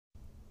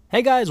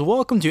Hey guys,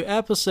 welcome to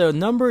episode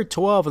number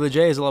 12 of the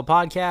Jzilla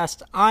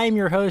podcast. I'm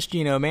your host,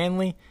 Gino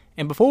Manley,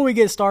 and before we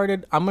get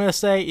started, I'm going to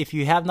say if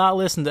you have not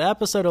listened to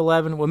episode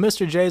 11 with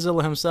Mr.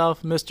 Jzilla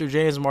himself, Mr.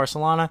 James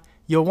Marcelana,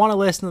 you'll want to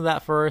listen to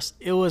that first.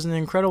 It was an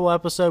incredible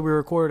episode we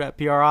recorded at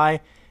PRI.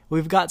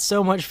 We've got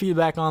so much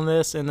feedback on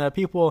this, and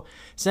people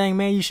saying,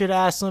 man, you should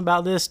ask him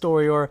about this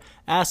story, or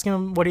ask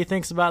him what he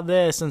thinks about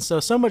this, and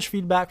so much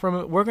feedback from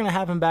it. We're going to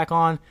have him back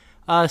on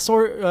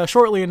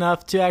shortly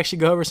enough to actually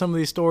go over some of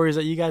these stories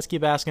that you guys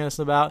keep asking us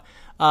about.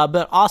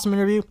 But awesome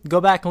interview.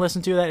 Go back and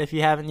listen to that if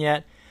you haven't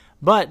yet.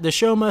 But the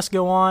show must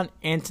go on,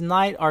 and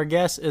tonight our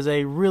guest is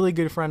a really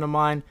good friend of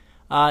mine.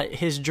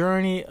 His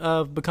journey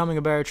of becoming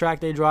a better track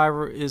day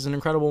driver is an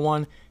incredible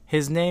one.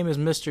 His name is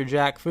Mr.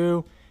 Jack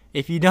Fu.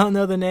 If you don't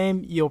know the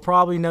name, you'll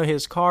probably know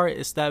his car.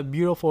 It's that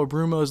beautiful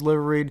Brumos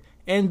liveried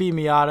NB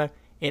Miata.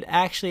 It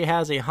actually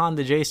has a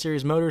Honda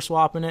J-Series motor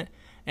swap in it.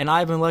 And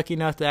I've been lucky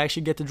enough to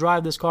actually get to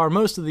drive this car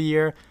most of the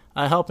year,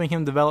 helping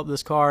him develop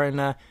this car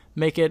and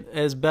make it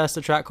as best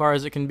a track car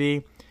as it can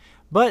be.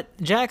 But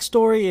Jack's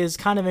story is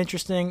kind of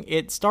interesting.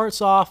 It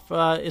starts off,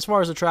 as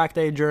far as the track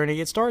day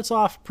journey, it starts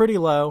off pretty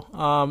low,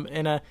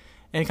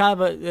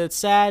 it's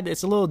sad,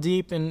 it's a little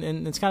deep,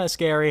 and it's kind of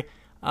scary.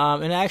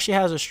 And it actually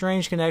has a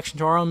strange connection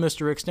to our own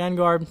Mr. Rick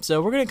Stengard.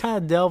 So we're going to kind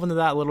of delve into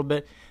that a little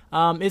bit.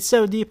 It's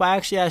so deep, I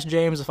actually asked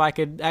James if I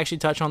could actually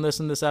touch on this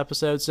in this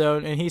episode.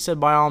 And he said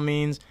by all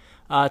means,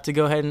 to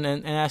go ahead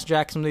and ask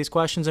Jack some of these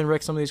questions and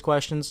Rick some of these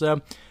questions. So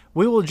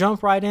we will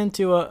jump right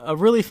into a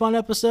really fun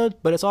episode,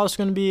 but it's also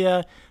going to be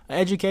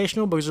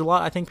educational because there's a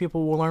lot I think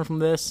people will learn from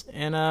this.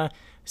 And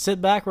sit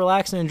back,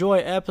 relax, and enjoy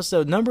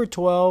episode number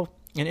 12,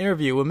 an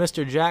interview with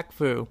Mr. Jack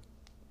Fu.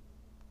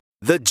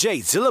 The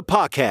Jzilla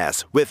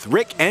podcast with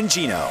Rick and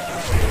Gino.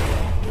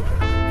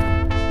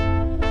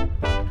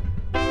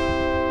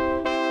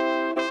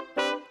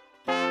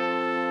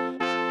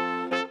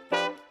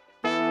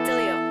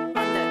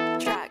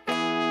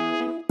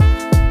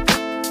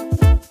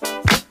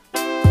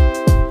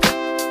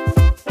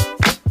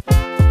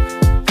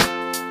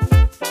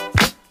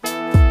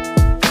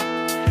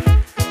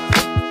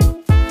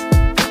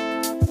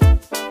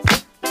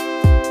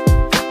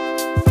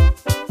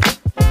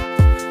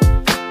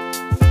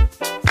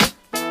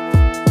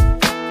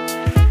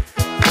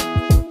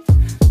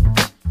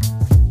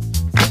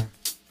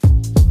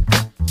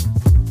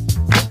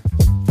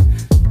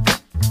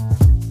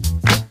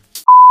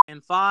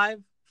 And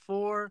 5,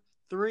 4,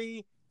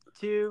 3,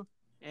 2,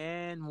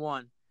 and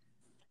 1.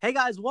 Hey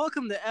guys,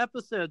 welcome to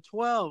episode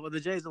 12 of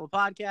the Jzilla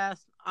podcast.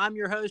 I'm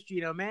your host,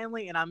 Gino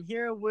Manley, and I'm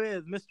here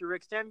with Mr.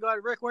 Rick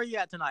Stengard. Rick, where are you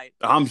at tonight?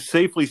 I'm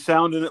safely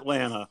sound in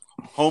Atlanta,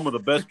 home of the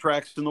best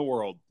tracks in the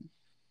world.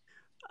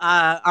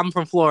 I'm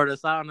from Florida,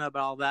 so I don't know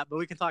about all that, but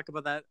we can talk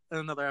about that in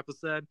another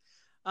episode.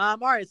 All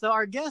right, so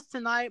our guest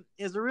tonight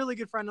is a really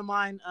good friend of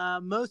mine.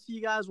 Most of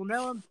you guys will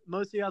know him.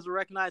 Most of you guys will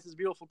recognize his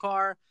beautiful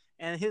car,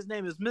 and his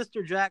name is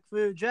Mr. Jack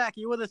Fu. Jack,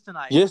 you with us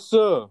tonight? Yes,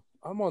 sir.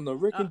 I'm on the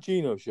Rick and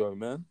Gino show,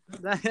 man.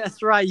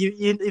 That's right.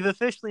 You've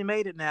officially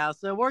made it now.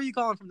 So where are you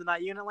calling from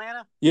tonight? You in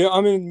Atlanta? Yeah,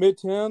 I'm in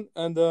Midtown,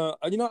 and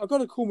I got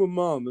to call my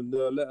mom and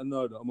let her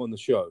know that I'm on the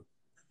show.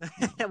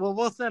 Well,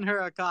 we'll send her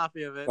a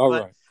copy of it. All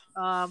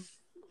right.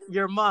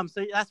 Your mom.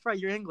 So that's right.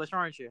 You're English,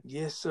 aren't you?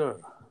 Yes, sir.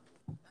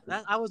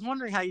 I was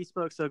wondering how you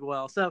spoke so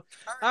well. So,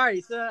 all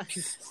right.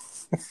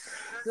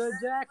 So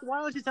Jack,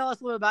 why don't you tell us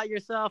a little about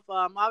yourself?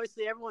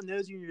 Obviously, everyone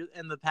knows you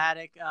in the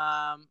paddock,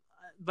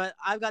 but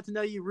I've got to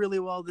know you really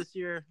well this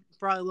year,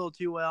 probably a little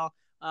too well.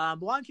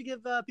 But why don't you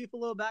give people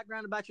a little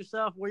background about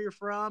yourself, where you're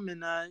from,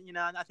 and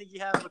I think you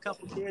have a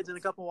couple kids and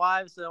a couple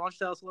wives. So why don't you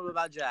tell us a little bit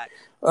about Jack?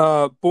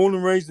 Born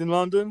and raised in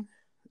London,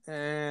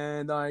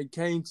 and I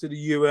came to the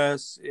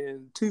US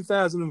in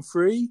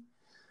 2003.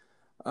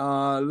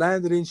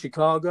 Landed in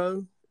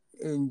Chicago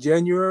in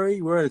January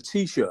wearing a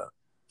T-shirt.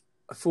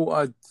 I thought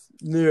I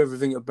knew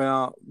everything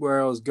about where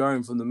I was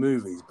going from the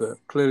movies, but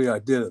clearly I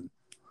didn't.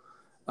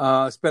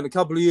 I spent a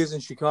couple of years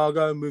in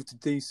Chicago, moved to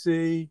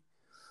DC,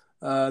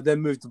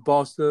 then moved to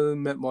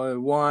Boston, met my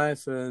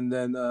wife, and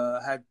then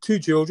had two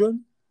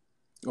children.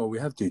 Oh, we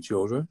have two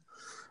children,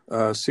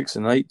 6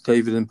 and 8,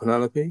 David and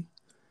Penelope.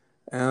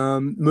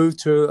 Moved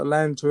to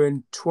Atlanta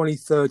in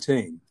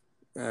 2013.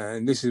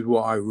 And this is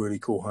what I really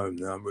call home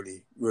now. I'm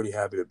really, really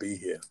happy to be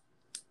here.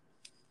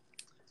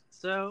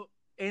 So,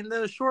 in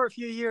those short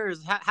few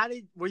years,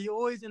 were you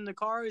always in the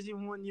cars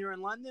even when you were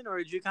in London, or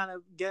did you kind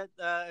of get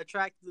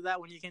attracted to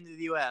that when you came to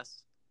the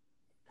U.S.?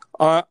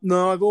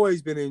 No, I've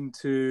always been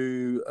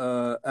into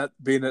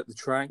being at the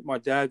track. My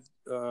dad,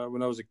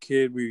 when I was a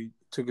kid, we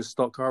took a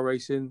stock car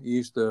racing.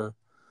 He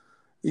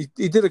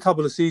did a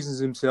couple of seasons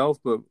himself,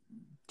 but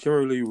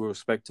generally we were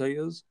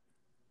spectators.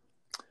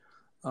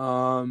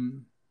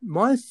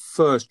 My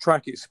first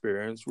track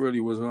experience really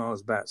was when I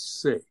was about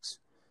 6.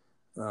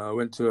 I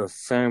went to a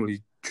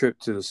family trip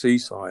to the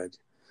seaside,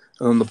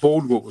 and on the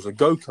boardwalk was a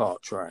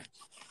go-kart track.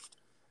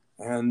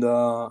 And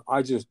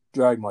I just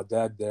dragged my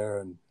dad there,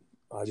 and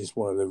I just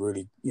wanted to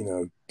really,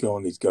 go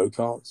on these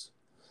go-karts.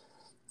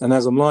 And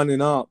as I'm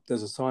lining up,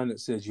 there's a sign that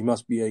says, you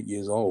must be 8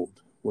 years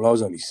old. Well, I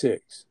was only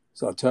 6.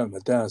 So I turned to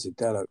my dad and said,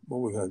 Dad, what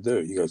are we going to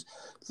do? He goes,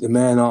 the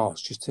man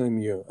asked, just tell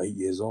me you're 8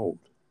 years old.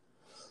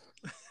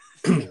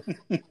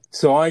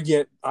 So I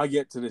get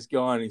to this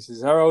guy and he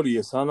says, how old are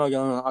you, son? I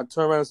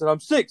turn around and said, I'm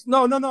 6.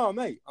 No, I'm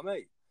 8.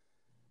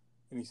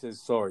 And he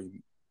says,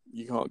 sorry,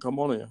 you can't come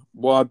on here.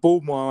 Well, I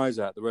bawled my eyes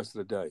out the rest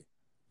of the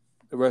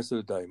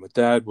day. My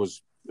dad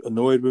was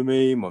annoyed with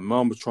me. My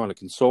mum was trying to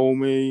console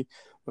me.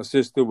 My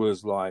sister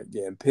was like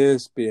getting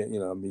pissed,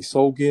 me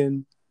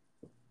sulking.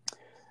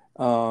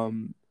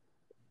 And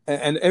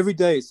every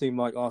day it seemed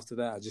like after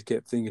that, I just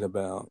kept thinking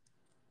about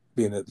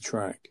being at the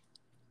track.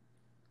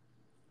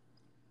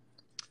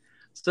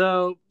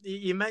 So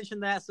you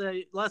mentioned that. So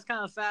let's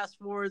kind of fast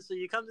forward. So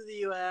you come to the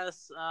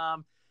U.S.,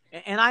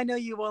 and I know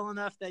you well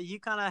enough that you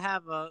kind of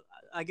have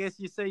I guess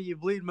you say you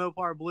bleed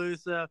Mopar blue.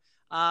 So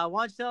why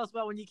don't you tell us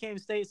about when you came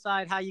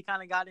stateside, how you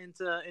kind of got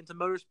into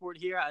motorsport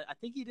here? I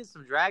think you did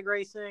some drag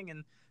racing.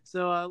 And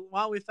so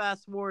why don't we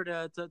fast forward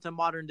to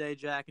modern day,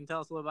 Jack, and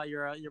tell us a little about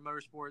your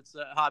motorsports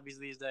hobbies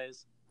these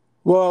days.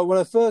 Well, when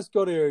I first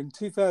got here in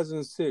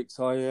 2006,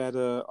 I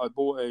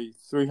bought a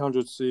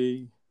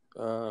 300C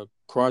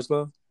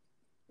Chrysler.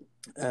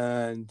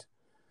 And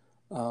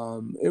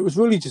it was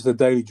really just a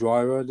daily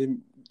driver.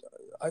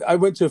 I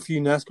went to a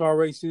few NASCAR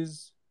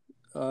races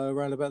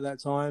around about that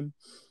time,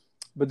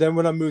 but then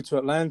when I moved to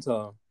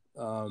Atlanta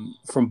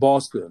from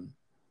Boston,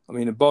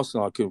 in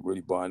Boston I couldn't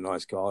really buy a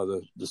nice car.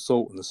 The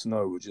salt and the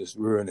snow would just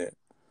ruin it.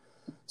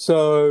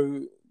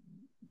 So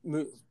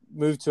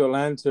moved to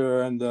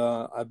Atlanta and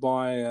I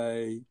buy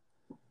a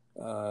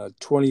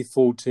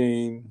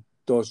 2014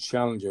 Dodge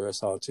Challenger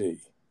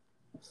SRT.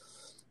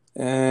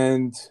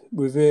 And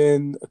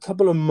within a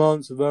couple of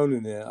months of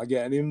owning it, I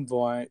get an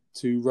invite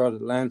to Road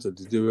Atlanta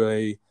to do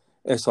a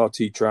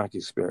SRT track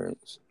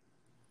experience.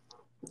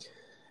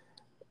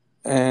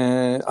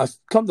 And I've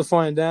come to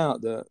find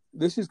out that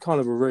this is kind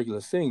of a regular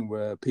thing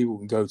where people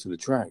can go to the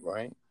track,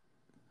 right?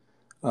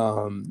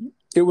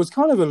 It was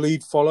kind of a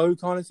lead follow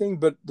kind of thing,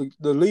 but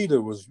the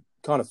leader was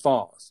kind of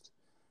fast.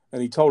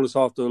 And he told us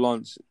after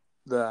lunch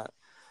that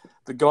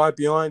the guy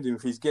behind him,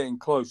 if he's getting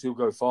close, he'll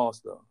go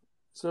faster.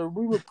 So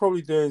we were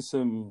probably doing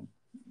some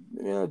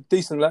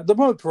decent laps. They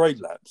weren't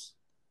parade laps.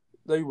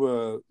 They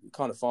were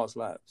kind of fast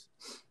laps.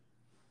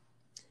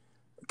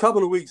 A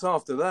couple of weeks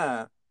after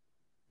that,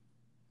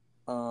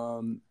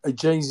 a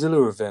Jay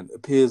Zilla event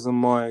appears on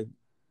my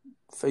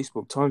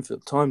Facebook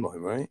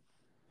timeline, right?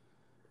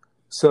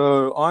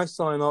 So I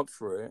sign up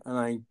for it, and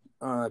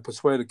I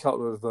persuade a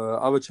couple of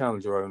other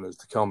Challenger owners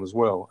to come as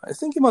well. I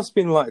think it must have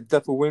been like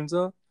Death of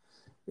Windsor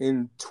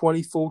in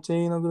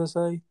 2014, I'm going to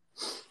say.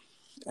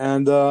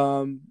 And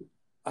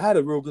I had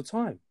a real good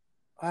time.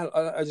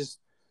 I just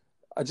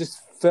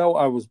felt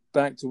I was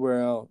back to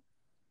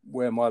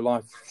where my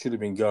life should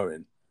have been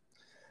going,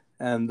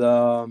 and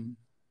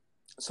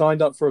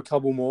signed up for a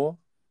couple more.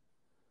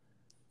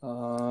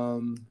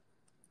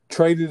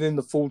 Traded in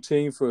the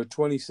 14 for a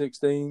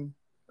 2016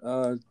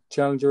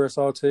 Challenger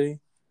SRT,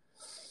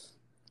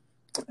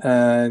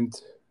 and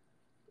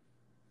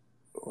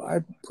I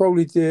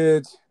probably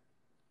did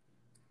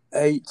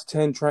 8 to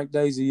 10 track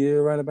days a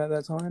year around about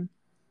that time.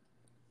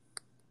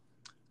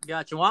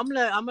 Gotcha. Well, I'm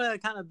gonna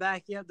kind of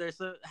back you up there.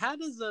 So, how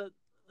does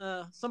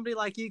somebody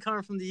like you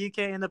coming from the UK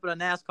end up at a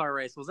NASCAR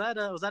race? Was that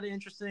an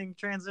interesting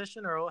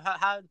transition, or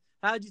how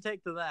did you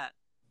take to that?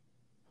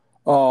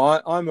 Oh,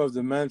 I'm of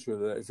the mantra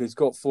that if it's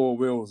got 4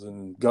 wheels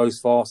and goes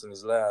fast and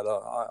is loud,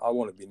 I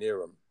want to be near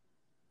them.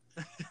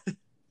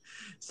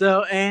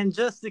 So, and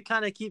just to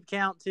kind of keep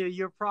count too,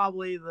 you're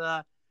probably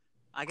the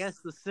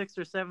 6th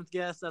or 7th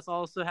guest that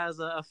also has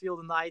a field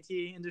in the IT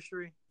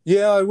industry.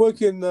 Yeah, I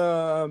work in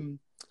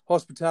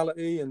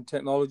hospitality and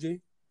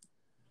technology.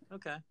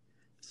 Okay,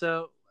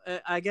 so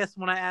I guess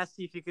when I asked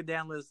you if you could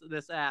download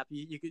this app,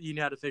 you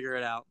know how to figure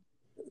it out.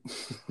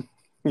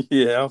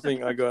 Yeah, I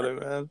think I got it,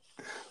 man.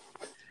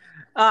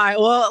 All right,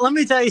 well, let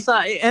me tell you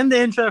something. In the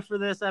intro for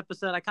this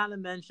episode, I kind of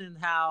mentioned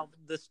how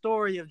the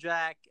story of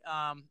Jack,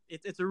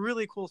 it's a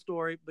really cool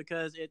story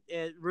because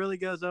it really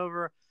goes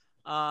over,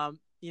 how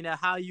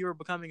you're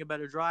becoming a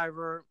better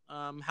driver,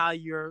 how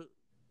you're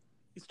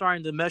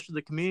starting to mesh with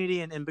the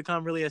community and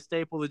become really a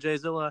staple of Jay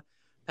Zilla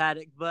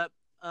paddock. But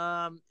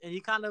and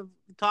you kind of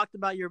talked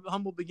about your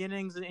humble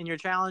beginnings and your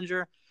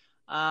Challenger.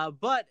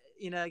 But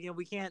again,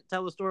 we can't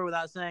tell the story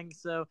without saying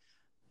so.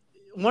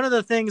 One of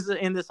the things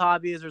in this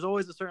hobby is there's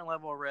always a certain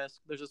level of risk.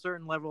 There's a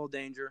certain level of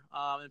danger,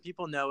 and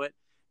people know it.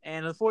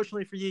 And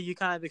unfortunately for you, you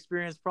kind of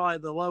experienced probably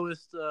the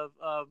lowest of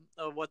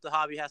what the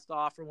hobby has to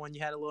offer when you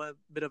had a little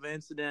bit of an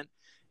incident.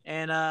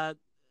 And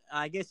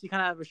I guess you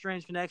kind of have a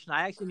strange connection.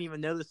 I actually didn't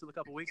even know this till a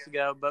couple weeks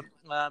ago, but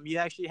you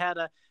actually had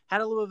a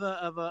little bit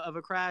of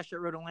a crash at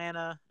Road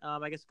Atlanta,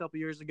 I guess a couple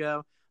years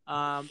ago,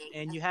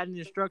 and you had an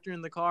instructor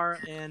in the car.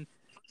 And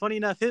funny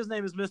enough, his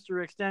name is Mr.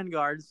 Rick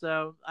Stengard.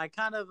 So I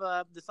kind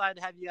of decided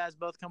to have you guys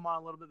both come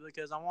on a little bit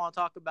because I want to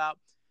talk about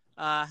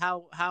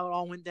how it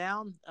all went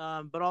down,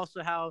 but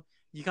also how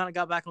you kind of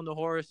got back on the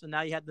horse and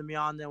now you had the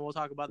Mion. Then we'll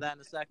talk about that in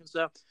a second.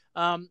 So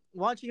why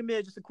don't you give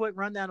me just a quick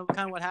rundown of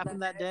kind of what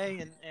happened that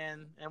day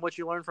and what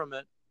you learned from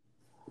it?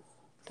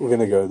 We're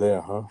gonna go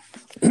there, huh?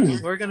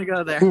 We're gonna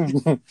go there.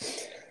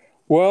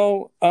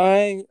 Well,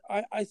 I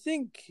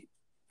think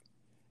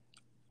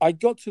I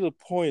got to the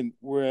point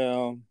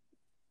where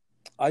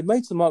I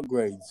made some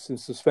upgrades, some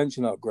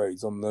suspension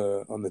upgrades on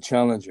the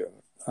Challenger,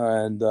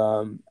 and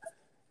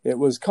it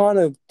was kind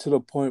of to the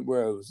point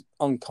where it was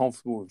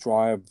uncomfortable to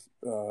drive,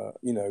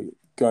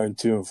 going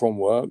to and from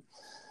work.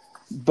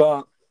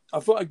 But I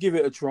thought I'd give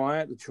it a try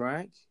at the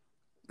track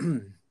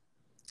and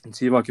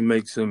see if I can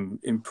make some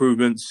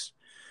improvements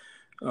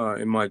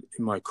in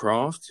my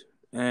craft.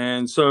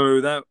 And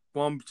so that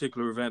one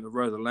particular event at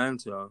Road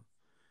Atlanta,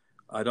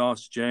 I'd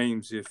asked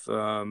James if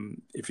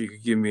he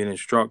could give me an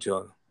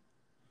instructor.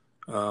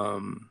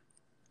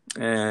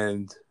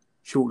 And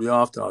shortly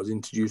after, I was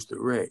introduced to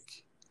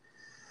Rick.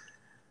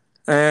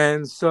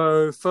 And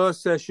so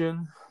first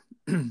session,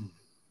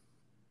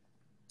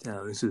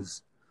 this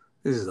is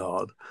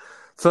hard.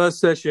 First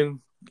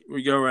session,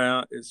 we go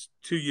out. It's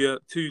two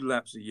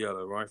laps of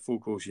yellow, right? Full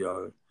course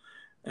yellow.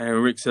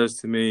 And Rick says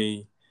to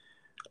me,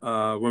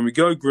 when we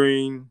go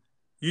green,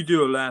 you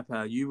do a lap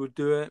how you would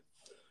do it.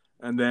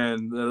 And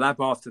then the lap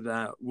after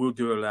that, we'll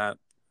do a lap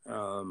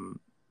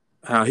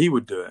how he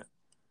would do it.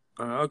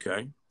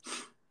 Okay.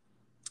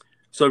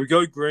 So we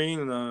go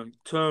green and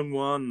turn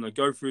 1, and I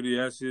go through the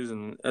S's,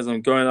 and as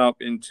I'm going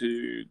up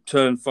into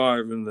turn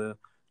 5 and the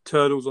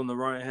turtles on the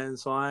right-hand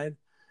side,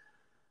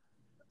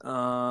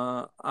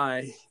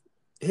 I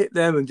hit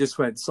them and just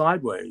went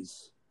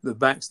sideways. The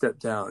back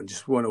stepped out and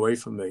just went away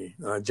from me.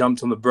 I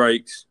jumped on the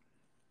brakes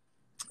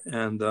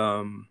and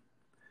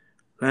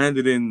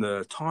landed in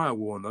the tire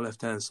wall on the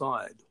left-hand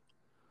side.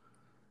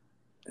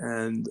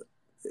 And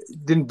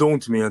it didn't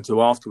dawn to me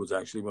until afterwards,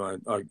 actually, when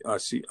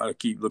I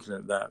keep looking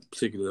at that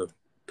particular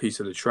piece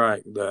of the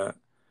track, that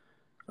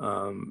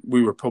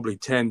we were probably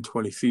 10,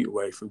 20 feet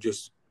away from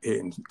just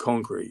hitting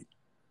concrete.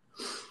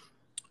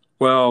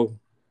 Well,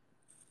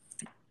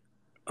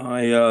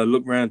 I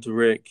looked round to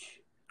Rick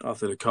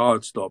after the car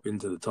had stopped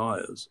into the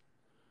tires.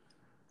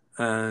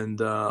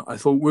 And I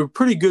thought we were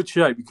pretty good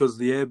shape because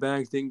the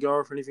airbags didn't go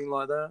off or anything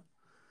like that.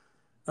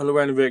 I looked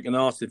around to Rick and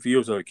asked if he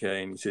was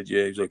okay, and he said,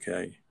 yeah, he was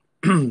okay.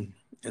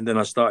 And then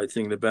I started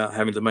thinking about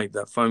having to make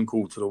that phone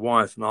call to the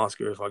wife and ask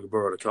her if I could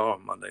borrow the car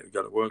on Monday to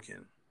go to work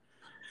in,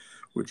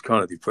 which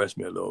kind of depressed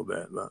me a little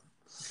bit, but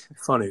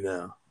funny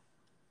now.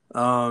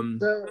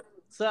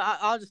 So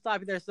I'll just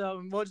stop you there.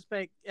 So we'll just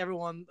make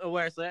everyone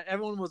aware. So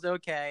everyone was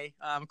okay.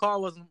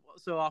 Car wasn't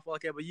so awful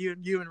okay, but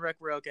you and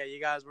Rick were okay.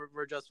 You guys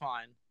were just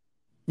fine.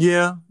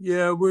 Yeah.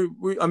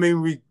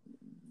 We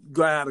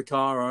got out of the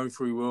car, our own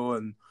free will,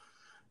 and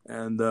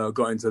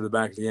got into the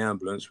back of the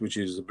ambulance, which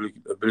is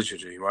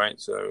obligatory, right?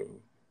 So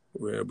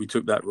we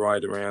took that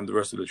ride around the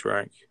rest of the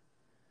track.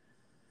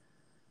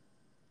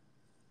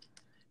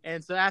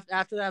 And so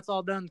after that's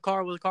all done,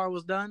 car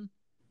was done?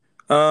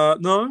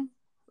 No.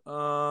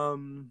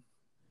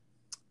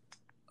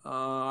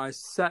 I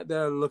sat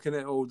there looking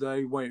at it all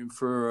day, waiting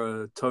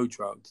for a tow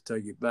truck to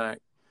take it back.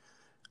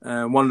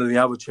 And one of the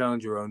other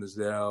Challenger owners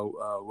there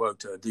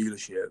worked at a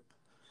dealership.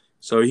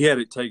 So he had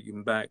it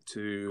taken back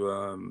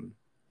to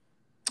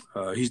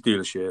his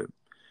dealership.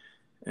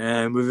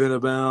 And within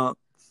about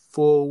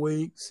 4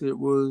 weeks, it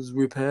was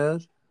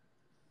repaired.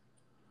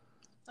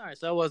 All right,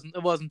 so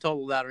it wasn't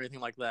totaled out or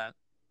anything like that.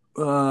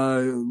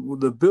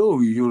 The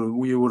bill,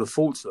 you would have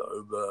thought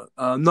so, but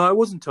no, it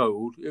wasn't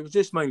totaled. It was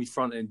just mainly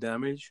front end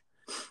damage.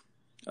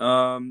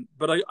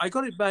 But I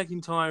got it back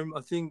in time.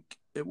 I think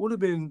it would have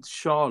been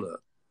Charlotte.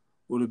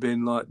 Would have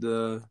been like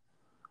the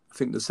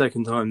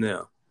second time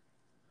now.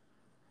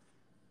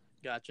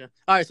 Gotcha.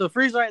 All right, so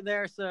freeze right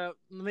there. So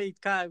let me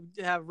kind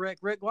of have Rick.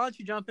 Rick, why don't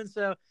you jump in?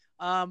 So,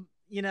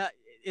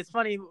 it's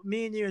funny.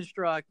 Me and you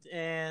instruct,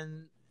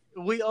 and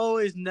we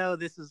always know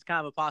this is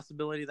kind of a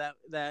possibility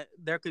that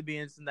there could be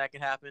an incident that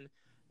can happen,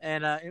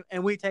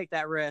 and we take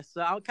that risk.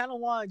 So I kind of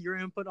wanted your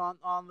input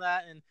on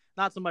that, and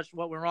not so much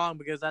what went wrong,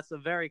 because that's a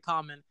very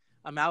common.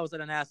 I was at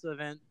a NASA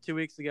event 2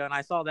 weeks ago, and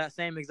I saw that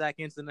same exact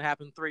incident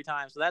happen 3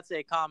 times. So that's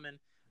a common,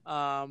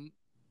 to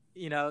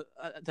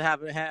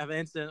have an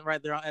incident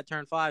right there at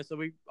turn 5. So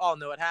we all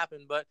know it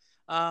happened. But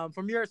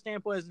from your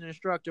standpoint as an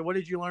instructor, what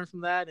did you learn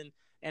from that, and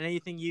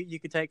anything you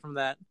could take from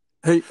that?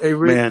 Hey,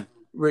 Rick. Man.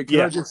 Rick,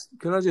 can I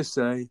just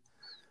say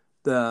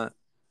that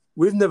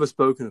we've never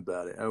spoken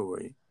about it, have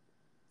we?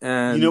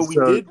 And we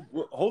did.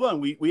 Hold on,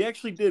 we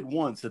actually did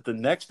once at the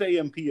next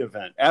AMP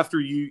event.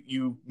 After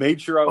you made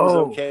sure I was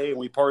okay and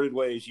we parted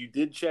ways, you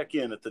did check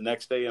in at the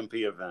next AMP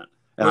event,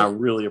 and I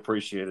really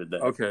appreciated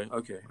that. Okay.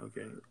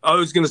 I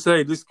was going to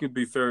say this could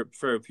be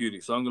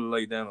therapeutic, so I'm going to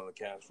lay down on the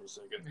couch for a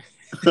second.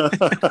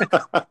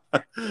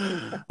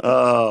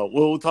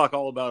 We'll talk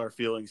all about our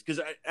feelings,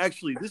 because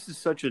actually this is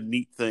such a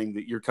neat thing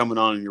that you're coming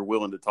on and you're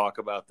willing to talk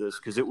about this,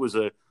 because it was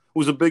a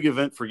big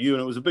event for you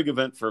and it was a big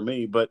event for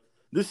me, but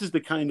this is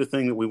the kind of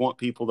thing that we want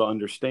people to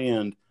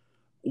understand,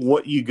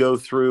 what you go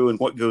through and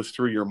what goes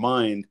through your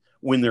mind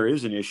when there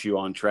is an issue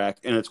on track.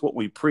 And it's what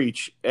we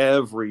preach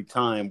every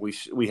time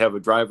we have a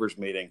driver's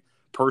meeting: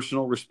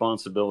 personal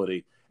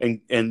responsibility.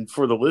 And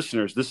for the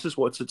listeners, this is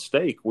what's at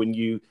stake when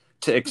you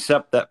to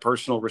accept that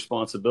personal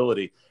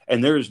responsibility.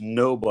 And there is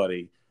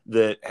nobody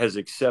that has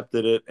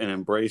accepted it and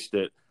embraced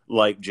it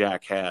like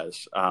Jack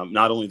has.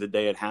 Not only the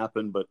day it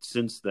happened, but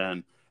since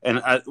then.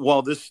 And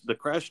while the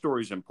crash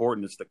story is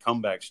important, it's the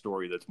comeback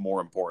story that's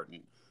more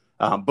important.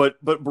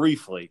 But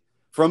briefly,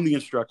 from the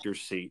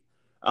instructor's seat,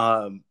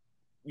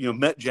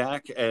 met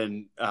Jack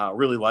and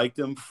really liked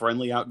him.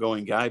 Friendly,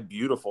 outgoing guy,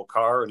 beautiful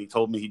car. And he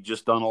told me he'd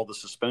just done all the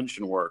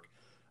suspension work.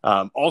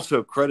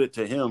 Also, credit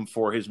to him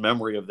for his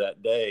memory of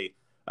that day.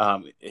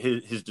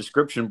 His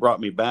description brought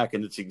me back,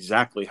 and it's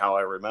exactly how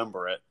I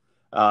remember it.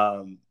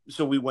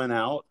 So we went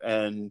out,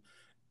 and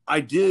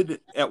I did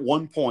at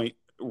one point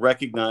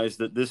recognize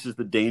that this is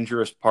the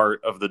dangerous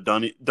part of the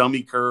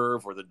dummy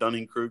curve or the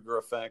Dunning-Kruger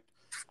effect.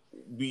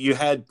 You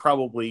had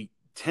probably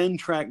 10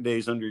 track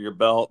days under your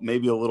belt,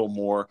 maybe a little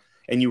more,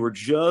 and you were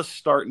just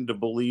starting to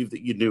believe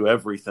that you knew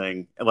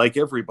everything, like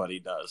everybody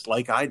does,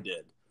 like I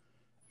did,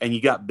 and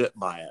you got bit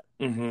by it.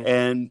 Mm-hmm.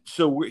 And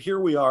so here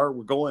we are.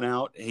 We're going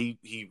out.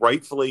 He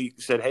rightfully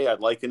said, "Hey, I'd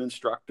like an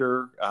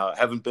instructor.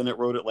 Haven't been at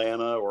Road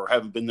Atlanta or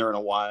haven't been there in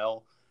a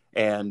while,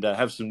 and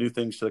have some new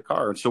things to the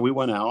car." And so we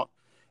went out,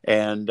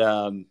 and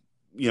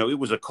it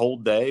was a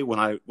cold day. When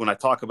I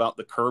talk about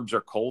the curbs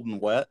are cold and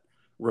wet,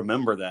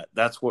 remember that.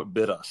 That's what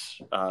bit us.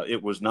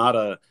 It was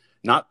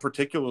not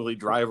particularly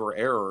driver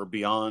error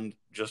beyond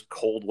just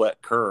cold,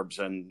 wet curbs,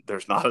 and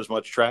there's not as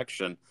much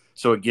traction.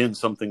 So again,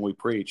 something we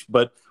preach.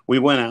 But we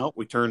went out.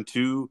 We turned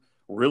 2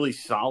 really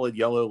solid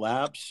yellow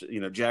laps.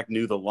 Jack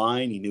knew the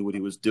line. He knew what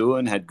he was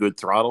doing, had good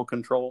throttle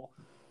control.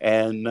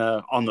 And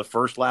on the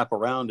first lap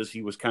around, as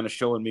he was kind of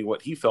showing me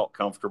what he felt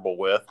comfortable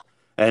with,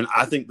 and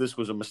I think this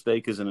was a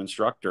mistake as an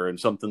instructor and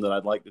something that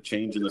I'd like to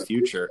change in the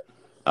future.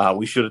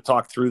 We should have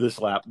talked through this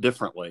lap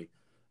differently.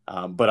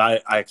 But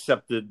I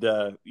accepted,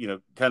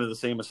 kind of the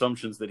same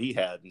assumptions that he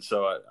had. And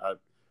so I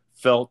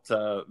felt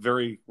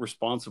very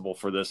responsible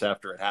for this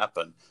after it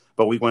happened.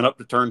 But we went up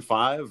to turn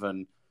 5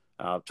 and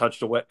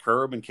touched a wet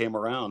curb and came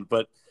around.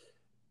 But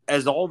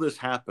as all this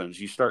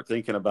happens, you start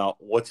thinking about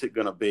what's it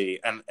going to be.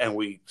 And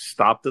we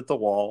stopped at the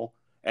wall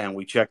and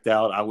we checked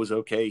out. I was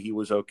okay. He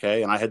was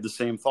okay. And I had the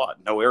same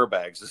thought. No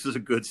airbags. This is a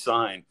good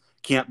sign.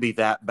 Can't be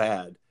that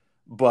bad.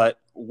 But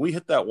we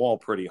hit that wall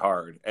pretty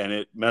hard, and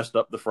it messed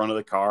up the front of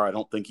the car. I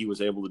don't think he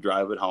was able to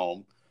drive it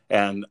home.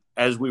 And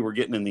as we were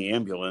getting in the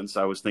ambulance,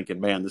 I was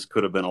thinking, man, this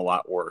could have been a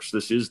lot worse.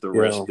 This is the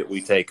risk that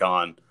we take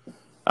on.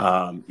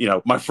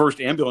 My first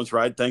ambulance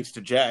ride, thanks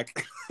to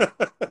Jack.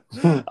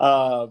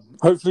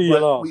 Hopefully you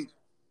laugh.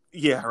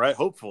 Yeah, right.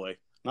 Hopefully.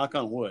 Knock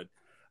on wood.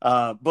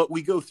 But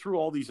we go through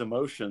all these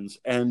emotions,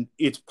 and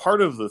it's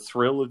part of the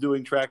thrill of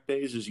doing track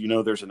days is,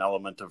 there's an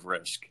element of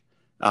risk.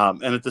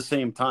 And at the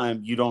same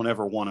time, you don't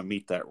ever want to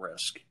meet that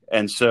risk.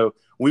 And so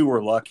we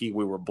were lucky,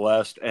 we were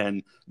blessed,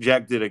 and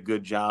Jack did a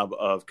good job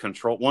of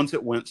control. Once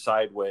it went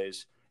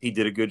sideways, he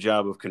did a good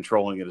job of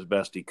controlling it as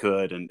best he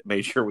could and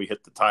made sure we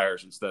hit the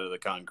tires instead of the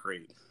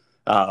concrete.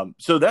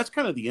 So that's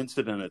kind of the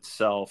incident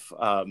itself.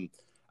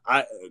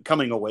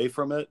 Coming away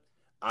from it,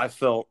 I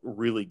felt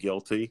really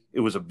guilty.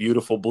 It was a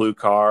beautiful blue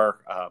car,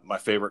 my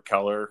favorite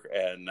color,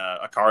 and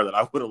a car that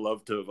I would have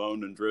loved to have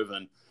owned and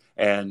driven.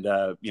 And,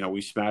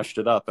 we smashed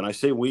it up. And I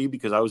say we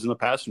because I was in the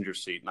passenger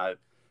seat and I,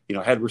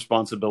 had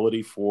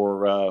responsibility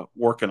for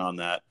working on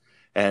that.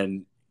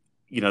 And,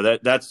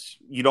 that's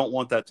you don't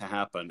want that to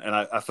happen. And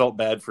I felt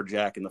bad for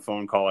Jack in the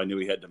phone call I knew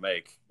he had to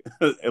make.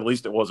 At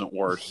least it wasn't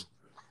worse.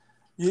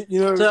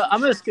 So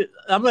I'm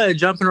gonna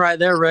jump in right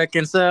there, Rick.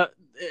 And so,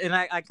 and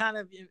I kind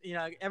of,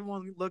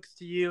 everyone looks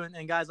to you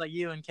and guys like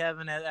you and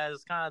Kevin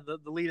as kind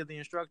of the lead of the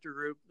instructor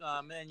group,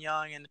 and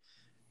Young,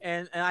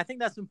 and I think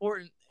that's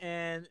important.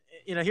 And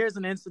here's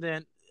an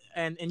incident,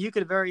 and you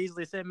could very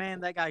easily say,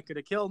 man, that guy could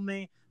have killed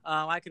me.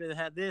 I could have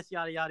had this,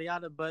 yada yada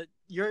yada. But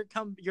your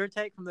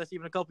take from this,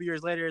 even a couple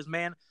years later, is,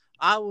 man,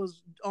 I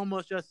was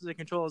almost just as in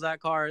control as that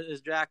car as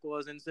Jack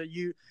was, and so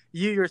you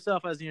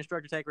yourself as the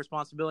instructor take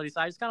responsibility.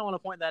 So I just kind of want to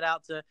point that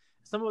out to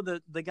some of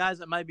the guys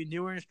that might be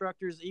newer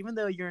instructors, even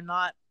though you're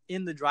not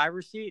in the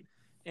driver's seat,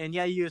 and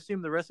yeah, you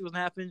assume the risk was going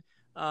to happen.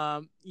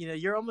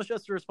 You're almost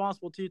just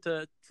responsible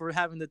for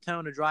having to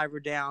tone a driver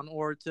down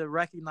or to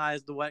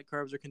recognize the wet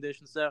curves or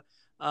conditions. So,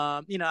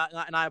 and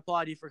I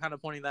applaud you for kind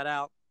of pointing that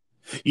out.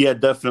 Yeah,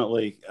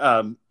 definitely.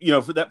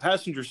 For that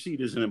passenger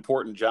seat is an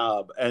important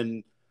job.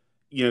 And,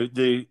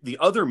 the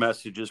other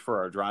message is for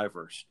our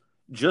drivers.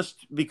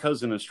 Just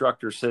because an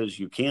instructor says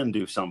you can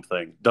do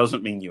something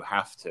doesn't mean you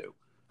have to.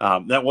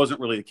 That wasn't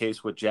really the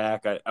case with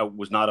Jack. I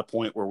was not a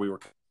point where we were.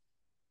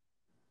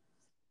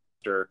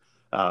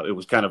 It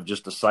was kind of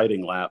just a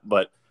sighting lap.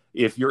 But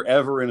if you're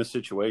ever in a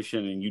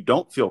situation and you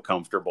don't feel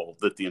comfortable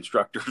that the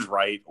instructor's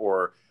right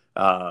or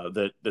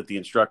that the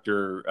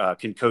instructor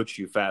can coach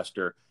you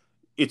faster,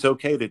 it's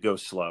okay to go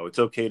slow. It's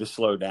okay to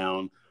slow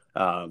down.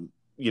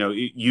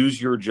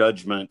 Use your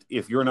judgment.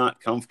 If you're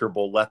not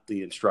comfortable, let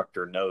the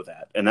instructor know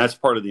that. And that's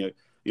part of the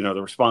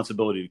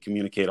responsibility to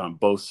communicate on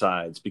both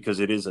sides,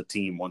 because it is a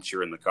team once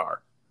you're in the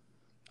car.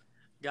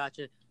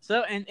 Gotcha.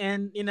 So,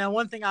 and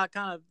one thing I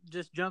kind of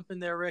just jump in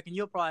there, Rick, and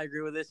you'll probably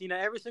agree with this.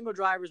 Every single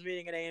driver's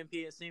meeting at AMP,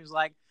 it seems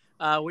like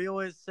we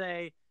always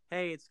say,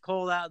 hey, it's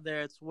cold out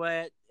there, it's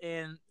wet,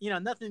 and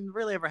nothing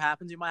really ever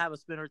happens. You might have a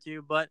spin or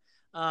two, but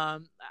I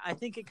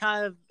think it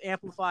kind of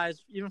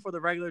amplifies even for the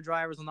regular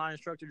drivers and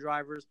non-instructor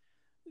drivers.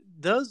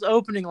 Those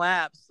opening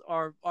laps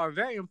are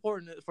very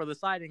important for the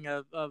sighting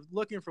of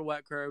looking for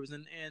wet curves,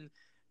 and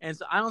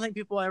so I don't think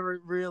people ever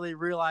really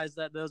realize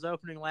that those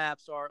opening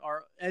laps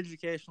are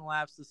educational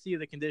laps to see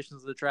the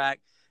conditions of the track.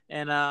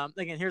 And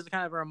again, here's a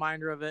kind of a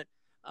reminder of it.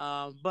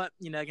 But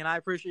again, I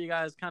appreciate you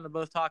guys kind of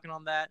both talking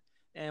on that,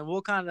 and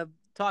we'll kind of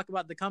talk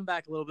about the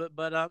comeback a little bit.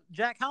 But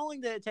Jack, how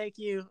long did it take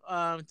you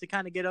to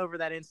kind of get over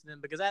that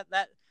incident? Because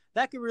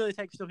that could really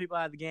take some people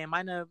out of the game.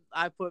 I know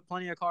I put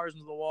plenty of cars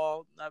into the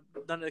wall. I've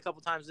done it a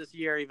couple times this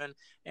year even,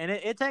 and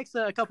it takes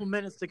a couple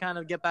minutes to kind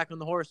of get back on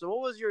the horse. So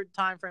what was your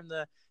time frame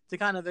to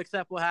kind of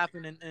accept what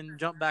happened and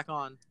jump back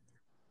on?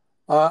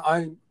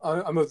 I'm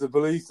of the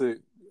belief that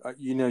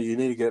you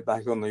need to get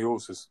back on the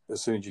horse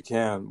as soon as you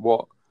can.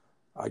 What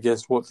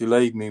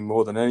delayed me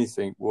more than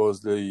anything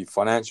was the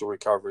financial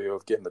recovery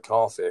of getting the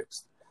car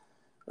fixed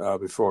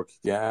before I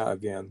could get out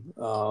again.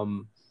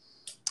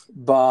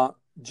 But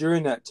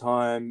during that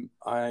time,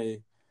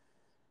 I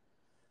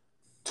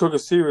took a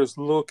serious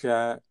look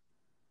at.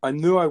 I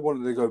knew I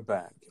wanted to go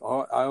back.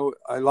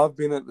 I love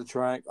being at the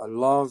track. I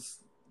love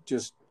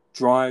just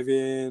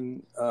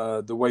driving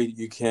the way that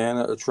you can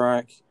at a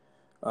track.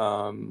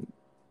 I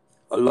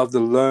love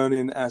the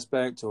learning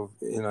aspect of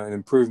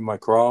improving my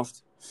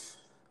craft.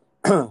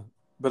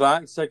 But I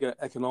had to take an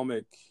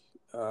economic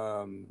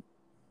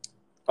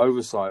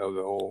oversight of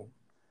it all,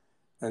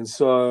 and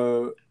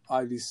so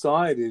I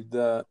decided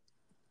that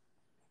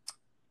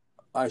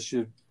I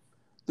should.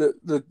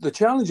 The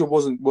Challenger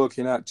wasn't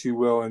working out too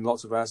well in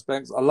lots of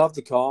aspects. I love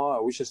the car.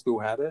 I wish I still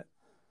had it.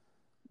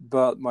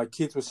 But my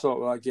kids were sort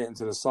of like getting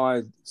to the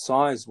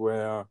size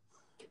where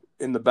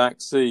in the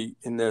back seat,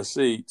 in their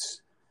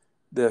seats,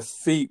 their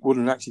feet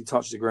wouldn't actually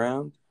touch the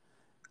ground.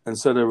 And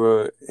so they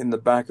were in the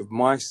back of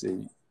my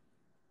seat.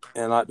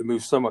 And I had to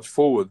move so much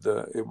forward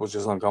that it was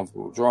just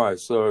uncomfortable to drive.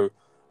 So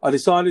I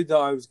decided that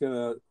I was going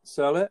to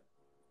sell it,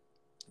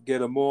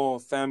 get a more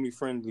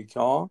family-friendly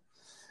car,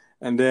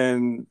 and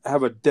then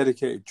have a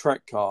dedicated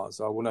track car,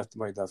 so I wouldn't have to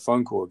make that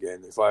phone call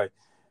again.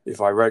 If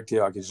I wrecked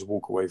it, I could just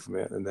walk away from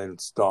it and then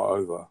start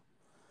over.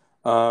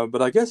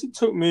 But I guess it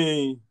took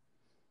me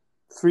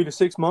 3 to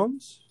 6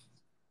 months,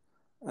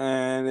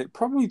 and it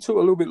probably took a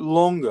little bit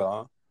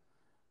longer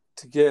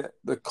to get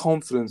the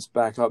confidence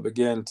back up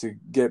again, to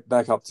get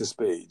back up to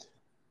speed.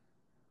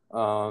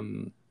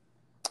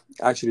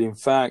 Actually, in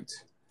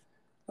fact,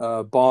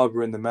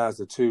 Barbara in the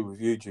Mazda 2 with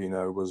you,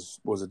 Gino,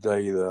 was a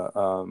day that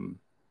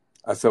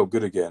I felt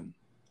good again.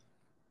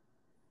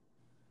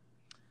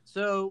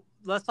 So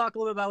let's talk a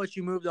little bit about what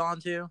you moved on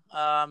to.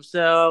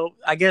 So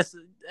I guess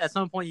at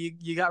some point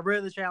you got rid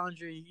of the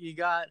Challenger. You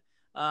got,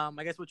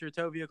 I guess, what's your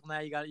tow vehicle now?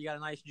 You got a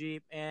nice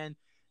Jeep, and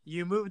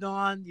you moved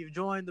on. You've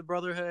joined the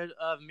Brotherhood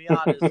of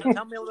Miatas. So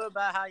tell me a little bit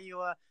about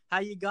how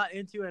you got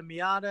into a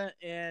Miata,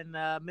 and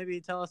maybe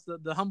tell us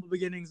the humble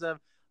beginnings of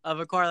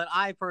a car that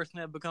I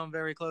personally have become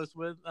very close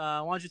with. Why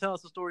don't you tell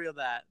us the story of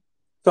that?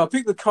 So I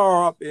picked the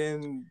car up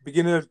in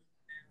beginning of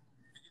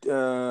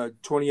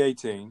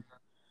 2018,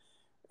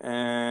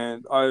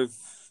 and I've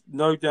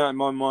no doubt in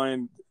my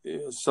mind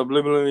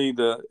subliminally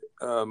that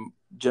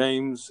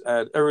James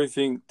had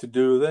everything to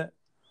do with it.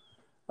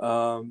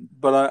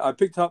 But I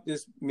picked up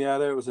this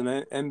Miata. It was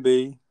an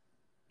MB,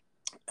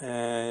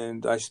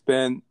 and I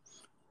spent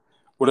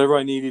whatever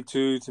I needed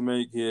to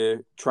make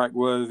it track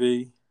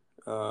worthy,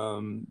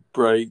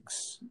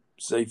 brakes,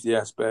 safety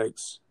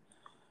aspects,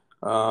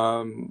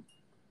 and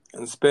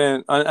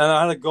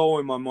I had a goal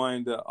in my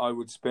mind that I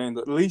would spend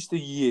at least a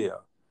year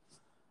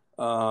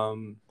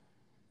to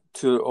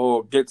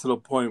get to the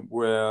point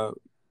where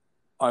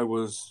I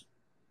was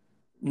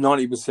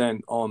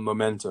 90% on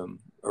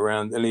momentum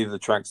around any of the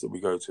tracks that we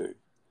go to.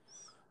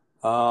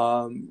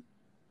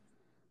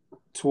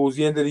 Towards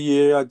the end of the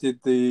year, I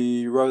did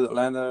the Road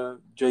Atlanta,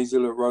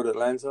 J-Zilla Road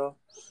Atlanta,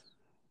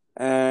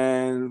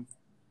 and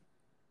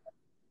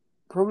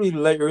probably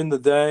later in the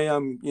day,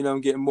 I'm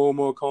getting more and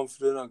more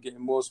confident. I'm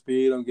getting more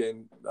speed. I'm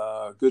getting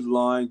good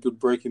line, good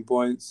braking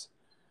points.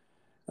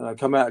 And I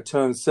come out of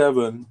turn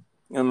 7,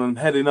 and I'm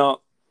heading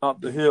up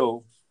the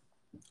hill,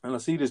 and I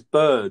see this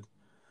bird,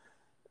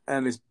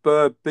 and this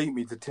bird beat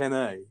me to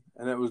 10A.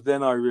 And it was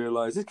then I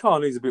realized this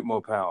car needs a bit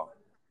more power.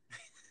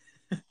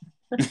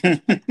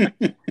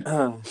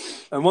 And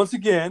once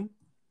again,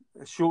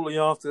 shortly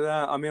after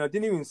that, I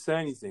didn't even say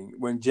anything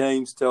when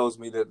James tells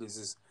me that there's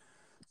this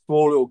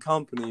small little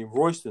company in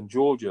Royston,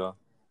 Georgia,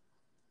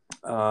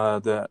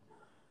 that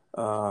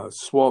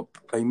swap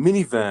a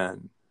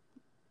minivan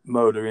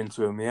motor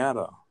into a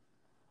Miata.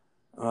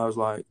 And I was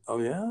like, oh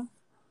yeah?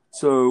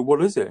 So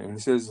what is it? And he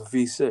says a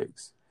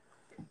V6.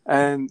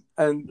 And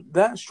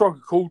that struck a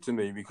chord to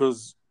me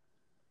because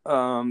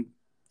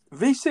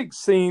V6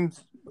 seemed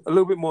a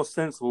little bit more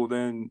sensible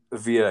than a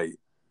V8.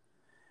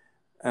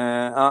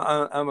 And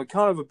I'm a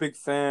kind of a big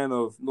fan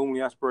of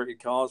normally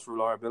aspirated cars for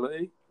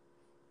reliability.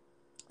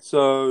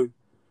 So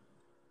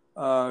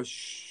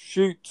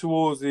shoot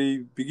towards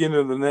the beginning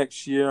of the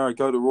next year. I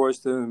go to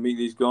Royston and meet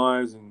these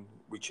guys, and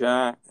we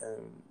chat,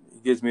 and he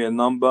gives me a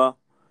number.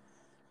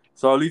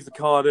 So I leave the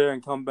car there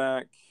and come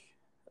back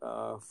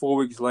 4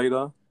 weeks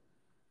later.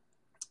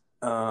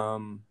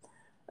 And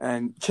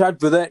Chad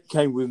Vedette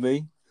came with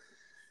me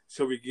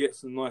so we could get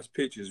some nice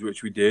pictures,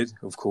 which we did,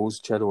 of course.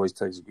 Chad always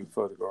takes a good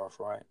photograph,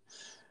 right?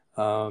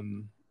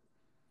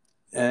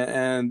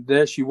 And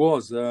there she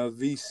was,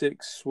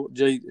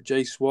 V6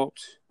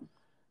 J-swapped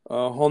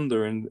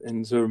Honda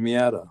into a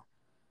Miata.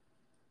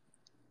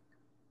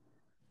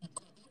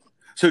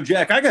 So,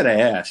 Jack, I got to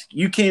ask,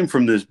 you came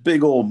from this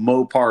big old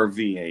Mopar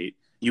V8.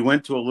 You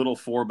went to a little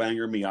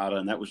four-banger Miata,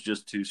 and that was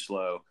just too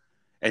slow.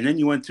 And then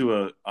you went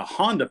to a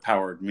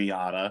Honda-powered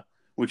Miata,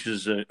 which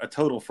is a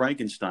total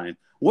Frankenstein.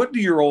 What do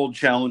your old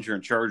Challenger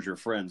and Charger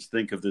friends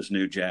think of this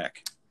new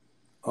Jack?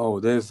 Oh,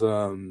 they've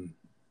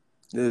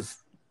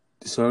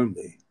disowned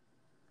me.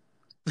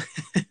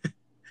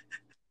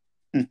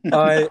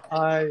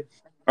 I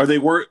Are they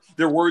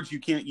they're words you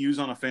can't use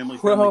on a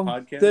family-friendly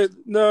podcast?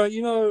 No,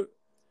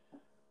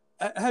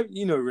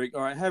 Rick.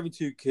 All right, having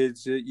two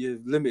kids, you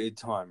have limited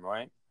time,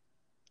 right?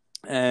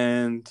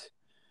 And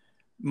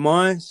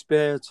my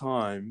spare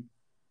time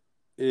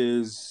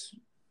needs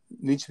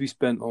to be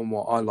spent on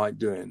what I like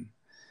doing,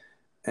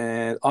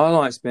 and I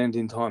like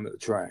spending time at the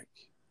track.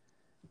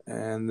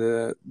 And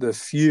there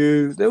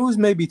was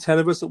maybe 10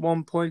 of us at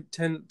one point,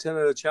 10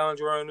 of the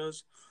Challenger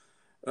owners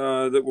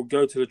that would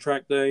go to the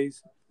track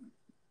days.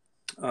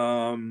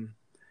 And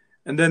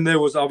then there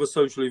was other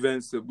social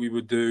events that we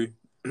would do.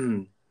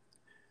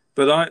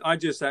 But I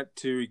just had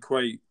to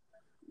equate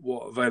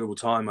what available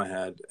time I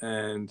had.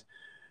 And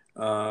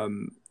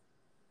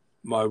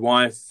my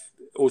wife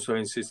also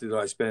insisted that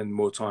I spend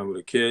more time with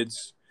the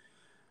kids.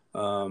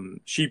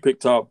 She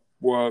picked up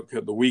work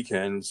at the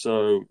weekend,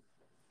 so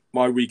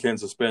my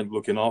weekends are spent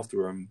looking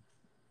after them,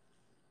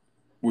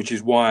 which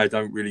is why I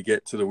don't really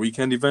get to the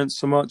weekend events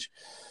so much.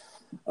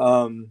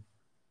 So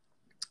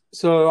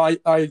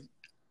I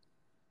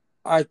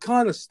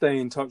kind of stay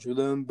in touch with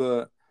them,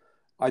 but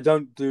I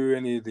don't do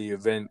any of the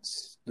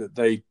events that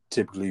they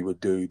typically would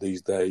do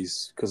these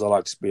days because I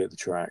like to be at the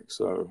track.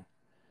 So,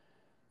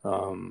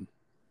 well,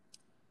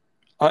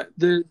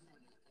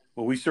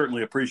 we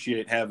certainly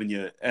appreciate having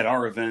you at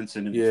our events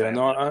and in the family.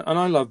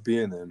 I love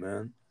being there,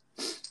 man.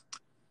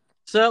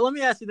 So let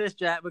me ask you this,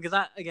 Jack, because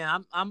I'm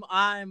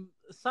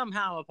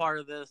somehow a part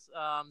of this,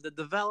 the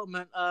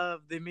development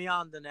of the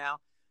Miata now.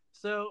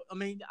 So I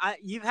mean,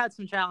 you've had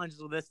some challenges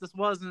with this. This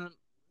wasn't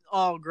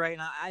all great,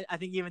 and I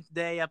think even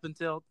today, up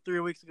until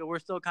 3 weeks ago, we're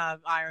still kind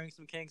of ironing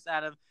some kinks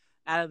out of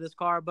this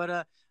car.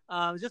 But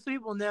just so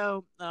people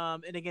know,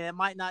 and again, it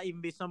might not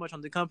even be so much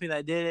on the company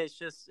that did it.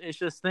 It's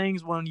just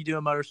things when you do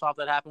a motor swap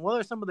that happen. What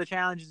are some of the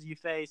challenges you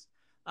faced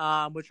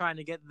with trying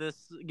to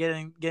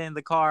getting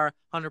the car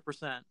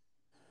 100%?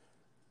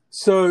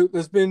 So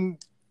there's been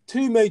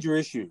two major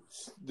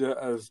issues that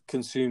have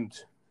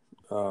consumed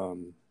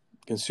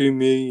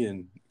me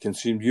and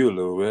consumed you a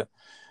little bit.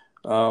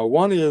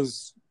 One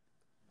is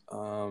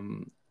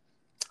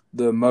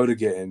the motor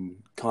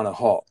getting kind of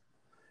hot.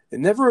 It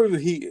never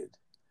overheated,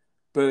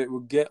 but it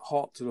would get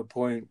hot to the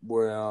point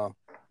where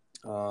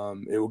it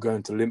would go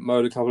into limp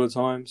mode a couple of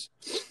times.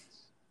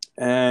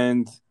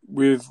 And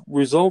we've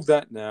resolved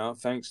that now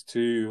thanks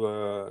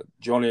to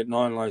Johnny at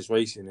Nine Lives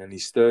Racing and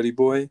his Sturdy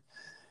Boy.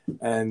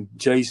 And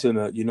Jason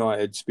at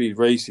United Speed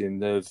Racing,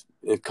 they've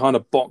kind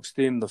of boxed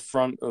in the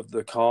front of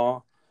the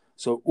car.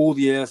 So all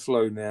the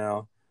airflow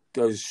now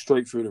goes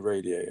straight through the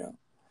radiator.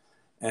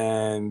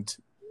 And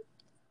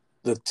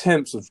the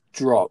temps have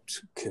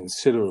dropped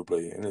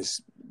considerably, and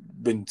it's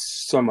been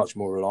so much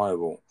more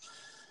reliable.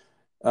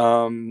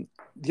 The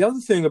other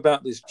thing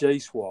about this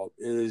J-Swap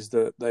is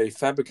that they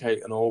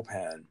fabricate an oil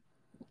pan.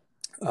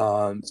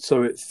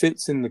 So it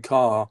fits in the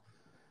car.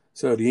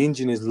 So the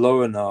engine is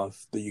low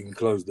enough that you can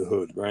close the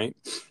hood, right?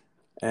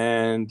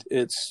 And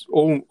it's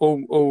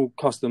all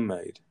custom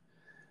made.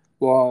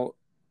 Well,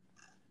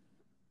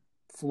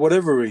 for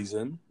whatever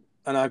reason,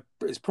 and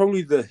it's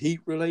probably the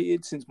heat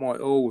related, since my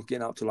oil was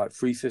getting up to like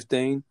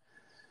 315,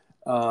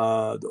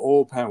 the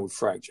oil pan would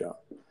fracture.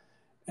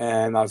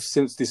 And I've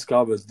since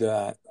discovered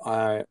that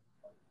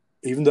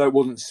even though it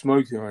wasn't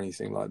smoking or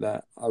anything like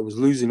that, I was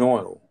losing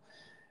oil.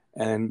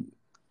 And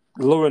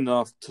low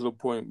enough to the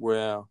point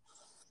where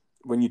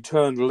when you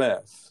turned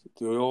left,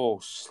 the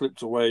oil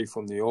slipped away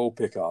from the oil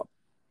pickup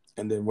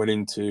and then went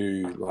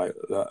into,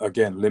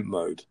 again, limp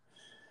mode.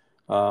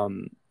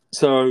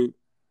 So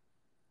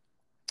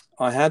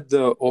I had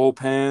the oil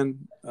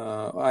pan.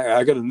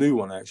 I got a new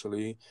one,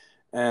 actually,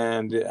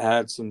 and it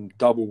had some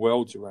double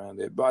welds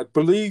around it. But I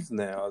believe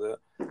now that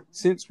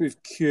since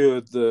we've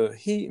cured the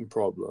heating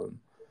problem,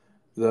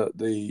 that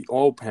the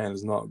oil pan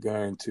is not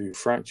going to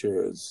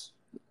fracture as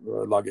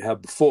like it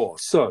had before.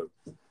 So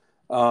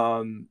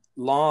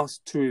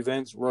last two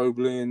events,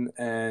 Roblin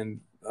and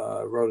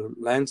Road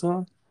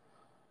Atlanta,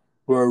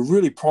 were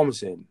really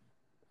promising.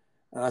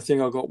 And I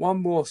think I've got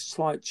one more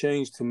slight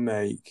change to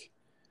make.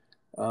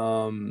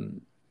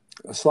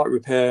 a slight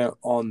repair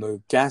on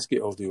the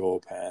gasket of the oil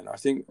pan. I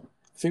think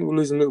we're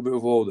losing a little bit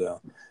of oil there.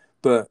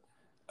 But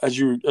as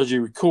you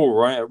recall,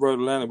 right, at Road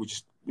Atlanta,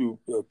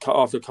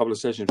 after a couple of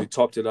sessions, we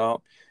topped it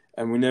up,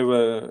 and we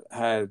never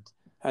had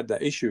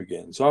that issue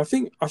again. So I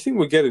think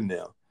we're getting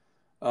there.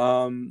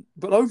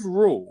 But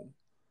overall,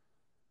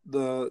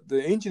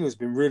 the engine has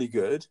been really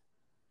good.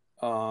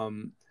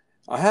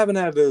 I haven't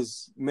had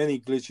as many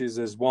glitches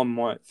as one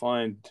might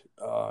find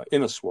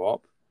in a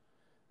swap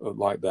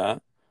like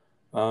that.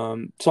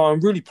 So I'm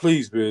really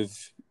pleased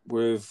with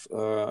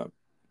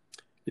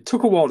it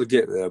took a while to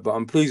get there, but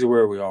I'm pleased with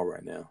where we are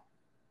right now.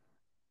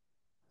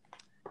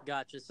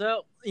 Gotcha.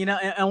 So,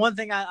 and one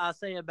thing I'll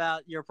say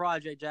about your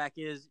project, Jack,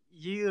 is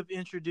you have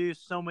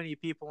introduced so many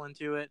people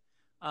into it.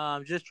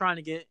 Just trying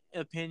to get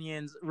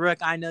opinions. Rick,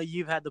 I know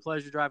you've had the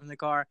pleasure of driving the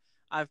car.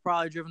 I've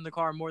probably driven the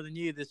car more than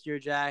you this year,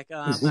 Jack.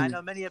 I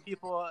know many of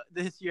people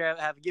this year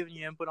have given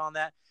you input on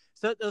that.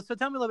 So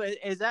tell me a little bit,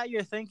 is that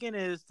your thinking,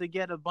 is to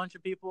get a bunch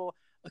of people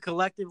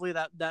collectively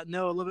that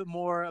know a little bit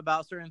more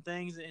about certain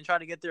things and try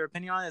to get their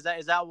opinion on it?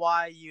 Is that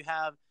why you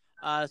have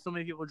so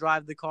many people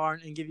drive the car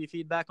and give you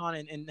feedback on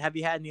it? And have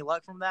you had any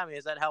luck from that? I mean,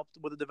 has that helped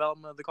with the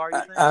development of the car, you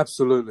think?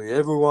 Absolutely.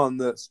 Everyone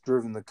that's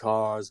driven the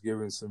car has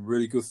given some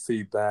really good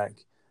feedback.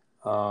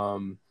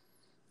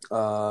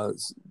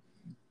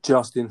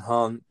 Justin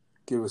Hunt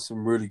gave us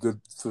some really good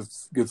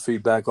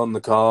feedback on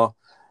the car.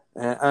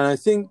 And I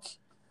think,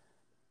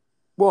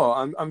 well,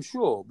 I'm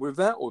sure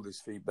without all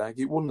this feedback,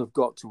 it wouldn't have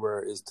got to where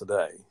it is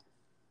today.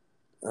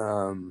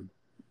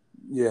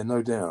 Yeah,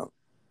 no doubt.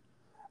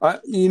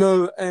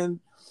 And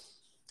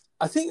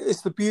I think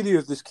it's the beauty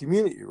of this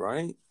community,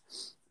 right?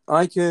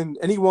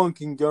 Anyone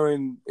can go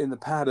in the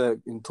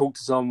paddock and talk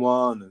to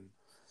someone,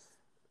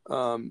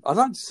 and I'd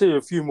like to see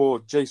a few more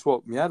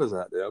J-Swap Miatas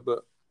out there,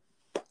 but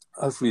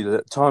hopefully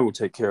that time will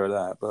take care of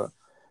that. But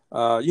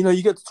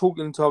you get to talk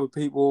to other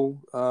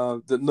people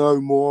that know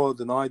more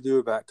than I do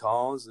about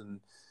cars,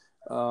 and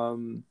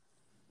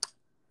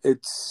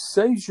it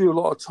saves you a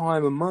lot of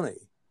time and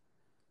money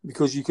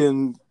because you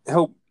can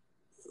help,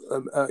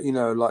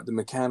 like the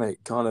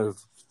mechanic kind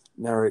of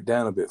narrow it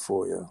down a bit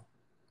for you,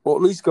 or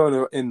at least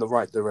go in the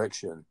right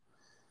direction.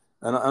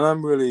 And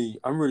I'm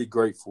really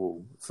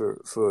grateful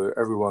for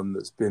everyone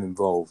that's been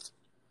involved.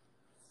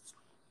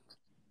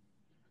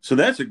 So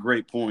that's a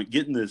great point,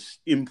 getting this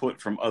input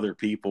from other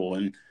people.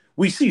 And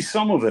we see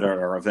some of it at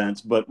our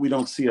events, but we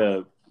don't see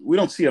it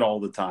all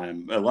the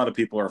time. A lot of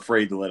people are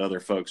afraid to let other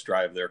folks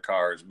drive their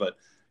cars, but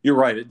you're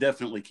right. It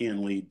definitely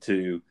can lead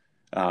to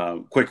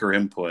quicker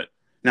input.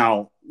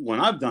 Now, when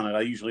I've done it,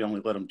 I usually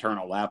only let them turn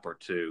a lap or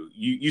two.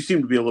 You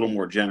seem to be a little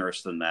more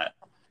generous than that.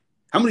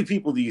 How many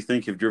people do you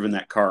think have driven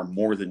that car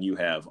more than you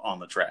have on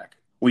the track?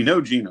 We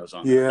know Gino's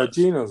on that list.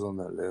 Yeah, Gino's on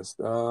that list.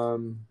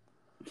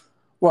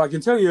 Well, I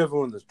can tell you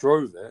everyone that's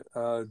drove it.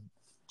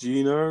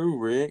 Gino,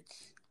 Rick,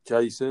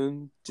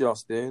 Jason,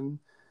 Justin,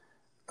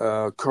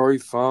 Corey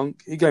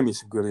Funk. He gave me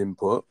some good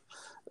input.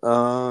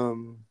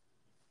 Who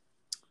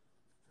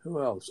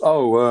else?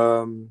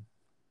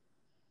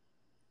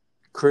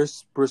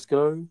 Chris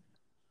Briscoe.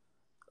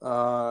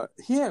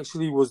 He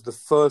actually was the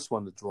first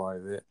one to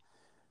drive it.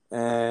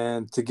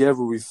 And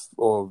together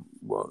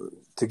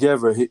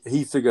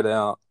he figured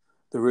out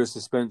the rear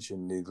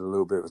suspension needed a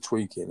little bit of a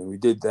tweaking, and we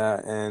did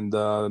that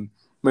and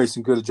made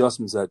some good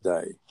adjustments that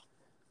day.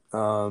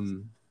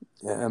 And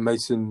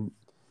made some.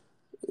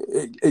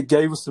 It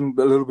gave us a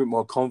little bit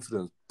more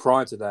confidence.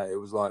 Prior to that, it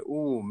was like,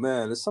 oh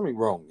man, there's something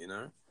wrong,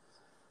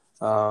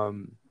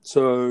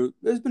 So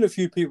there's been a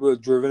few people that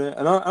have driven it,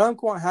 and I'm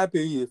quite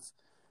happy if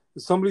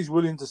somebody's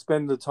willing to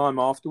spend the time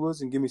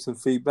afterwards and give me some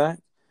feedback.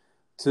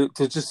 To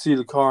just see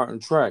the car on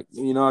track.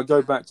 I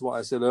go back to what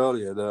I said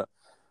earlier that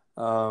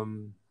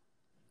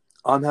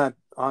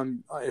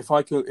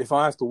if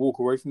I have to walk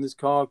away from this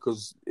car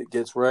because it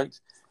gets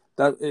wrecked,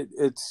 that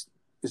it's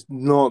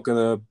not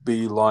gonna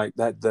be like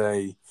that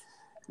day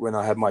when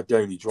I had my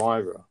daily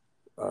driver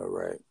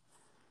wreck.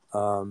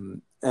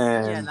 And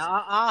yeah, no,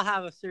 I'll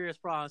have a serious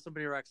problem if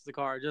somebody wrecks the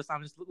car.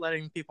 I'm just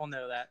letting people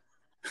know that.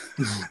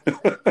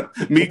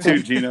 Me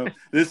too, Gino.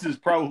 This is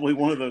probably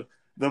one of the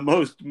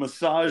most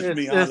massaged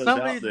Miatas out there. If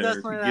somebody's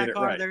desperately in that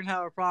car, right, they're going to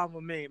have a problem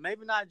with me.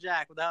 Maybe not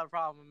Jack, but they'll have a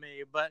problem with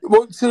me. But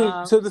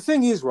so the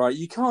thing is, right,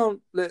 you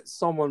can't let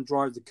someone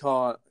drive the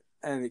car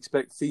and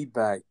expect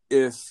feedback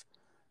if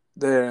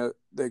they're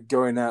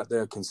going out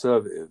there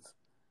conservative,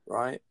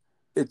 right?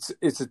 It's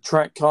a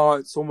track car.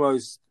 It's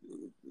almost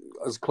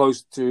as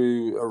close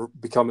to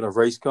becoming a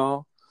race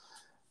car.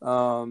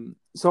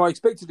 So I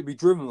expect it to be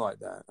driven like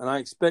that, and I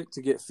expect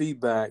to get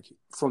feedback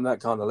from that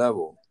kind of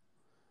level.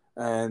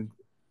 And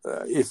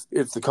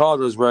if the car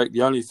does wreck,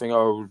 the only thing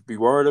I would be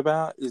worried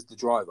about is the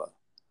driver.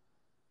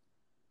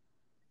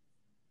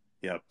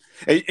 Yep.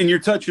 And you're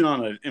touching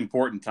on an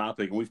important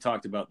topic, and we've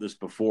talked about this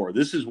before.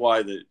 This is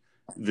why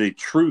the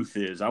truth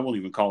is, I won't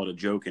even call it a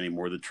joke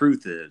anymore. The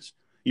truth is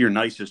your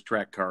nicest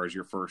track car is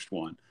your first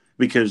one,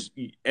 because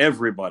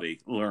everybody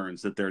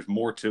learns that there's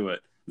more to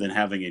it than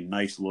having a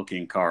nice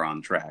looking car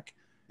on track.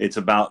 It's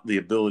about the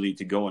ability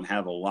to go and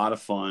have a lot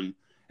of fun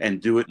and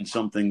do it in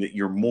something that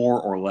you're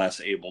more or less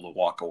able to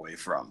walk away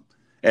from.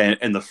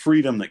 And the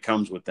freedom that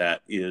comes with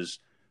that is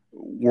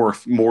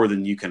worth more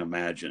than you can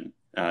imagine.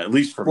 At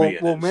least for me,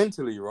 it well, is.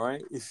 mentally,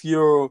 right? If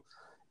you're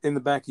in the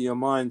back of your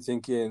mind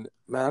thinking,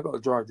 man, I've got to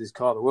drive this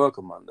car to work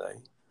on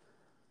Monday,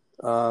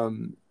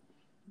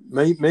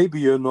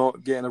 maybe you're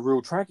not getting a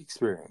real track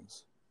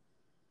experience.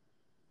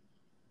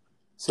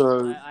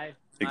 So I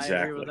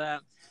Exactly. agree with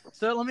that.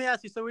 So let me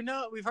ask you. So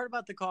we've heard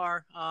about the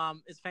car.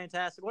 It's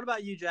fantastic. What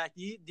about you, Jack?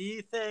 Do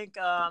you think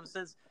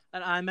since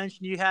and I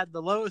mentioned you had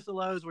the lowest of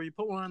lows where you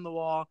put one on the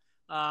wall,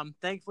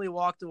 thankfully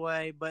walked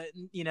away, but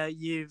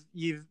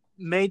you've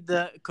made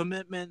the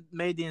commitment,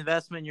 made the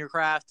investment in your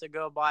craft to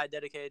go buy a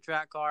dedicated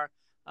track car.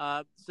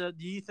 So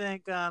do you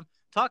think?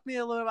 Talk to me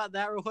a little about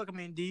that real quick. I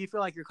mean, do you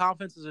feel like your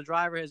confidence as a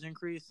driver has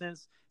increased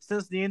since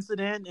the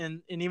incident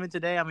and even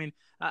today? I mean,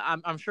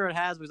 I'm sure it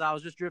has because I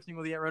was just drifting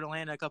with you at Road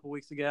Atlanta a couple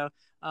weeks ago.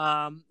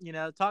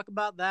 Talk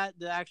about that,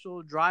 the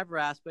actual driver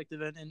aspect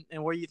of it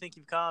and where you think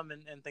you've come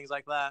and things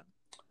like that.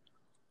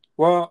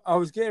 Well, I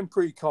was getting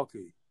pretty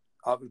cocky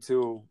up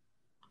until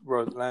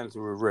Road Atlanta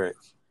with Rick.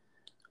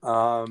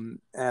 And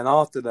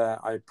after that,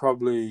 I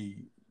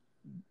probably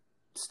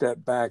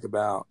stepped back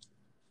about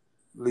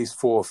at least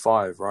 4 or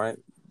 5, right?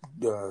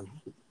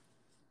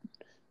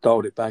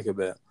 Dialed it back a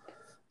bit.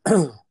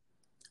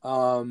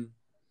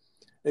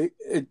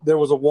 There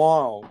was a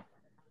while,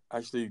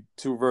 actually,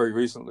 till very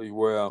recently,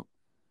 where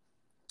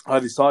I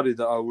decided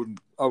that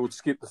I would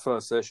skip the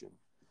first session.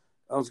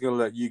 I was going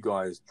to let you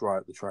guys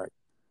drive the track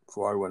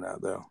before I went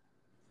out there,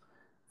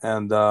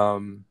 and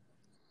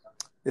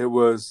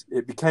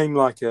it became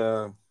like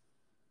a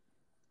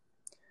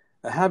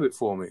habit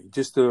for me,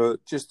 just to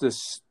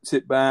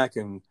sit back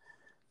and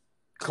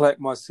collect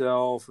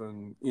myself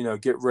and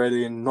get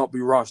ready and not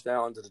be rushed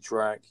out onto the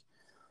track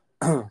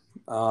for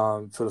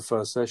the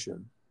first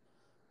session.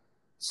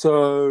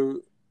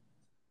 So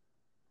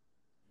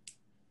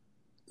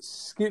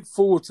skip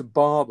forward to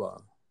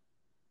Barber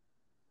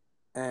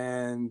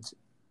and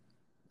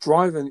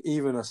driving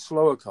even a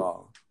slower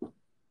car.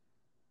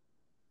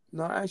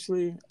 No,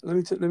 actually,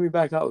 let me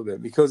back up a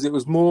bit, because it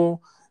was more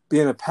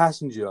being a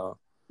passenger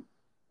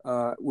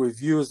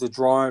with you as the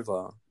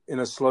driver in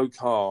a slow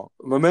car,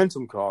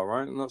 momentum car,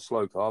 right? Not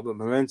slow car, but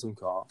momentum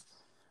car,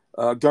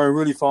 going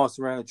really fast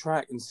around the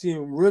track and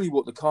seeing really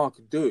what the car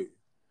could do.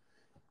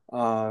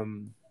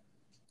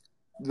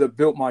 That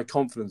built my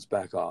confidence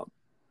back up,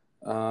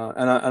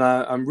 and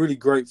I'm really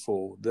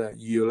grateful that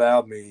you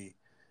allowed me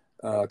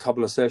a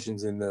couple of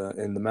sessions in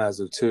the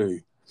Mazda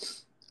 2.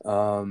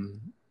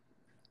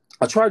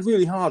 I tried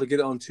really hard to get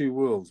it on 2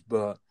 wheels,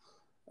 but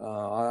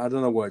I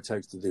don't know what it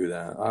takes to do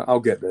that. I'll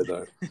get there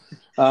though.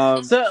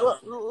 So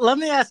let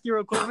me ask you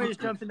real quick. Let me just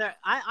jump in there.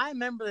 I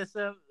remember this.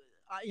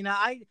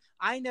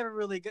 I never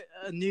really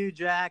knew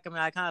Jack. I mean,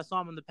 I kind of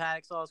saw him in the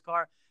paddock, saw his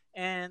car.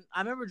 And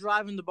I remember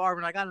driving to Barber,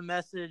 and I got a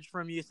message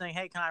from you saying,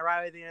 "Hey, can I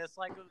ride with you?" And it's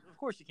like, of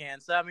course you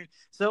can. So I mean,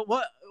 so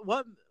what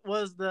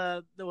was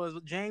was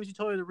James? You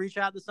told you to reach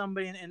out to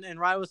somebody and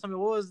ride with somebody.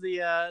 What was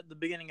the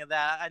beginning of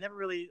that? I never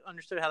really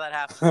understood how that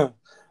happened.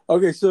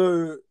 Okay,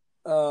 so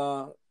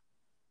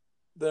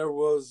there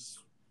was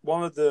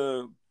one of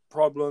the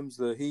problems,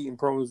 the heating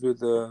problems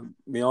with the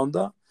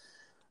Honda.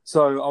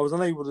 So I was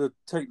unable to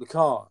take the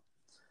car,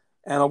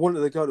 and I wanted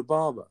to go to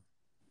Barber.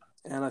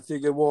 And I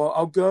figured, well,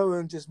 I'll go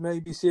and just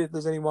maybe see if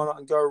there's anyone I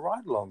can go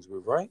ride-alongs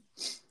with, right?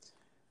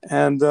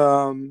 And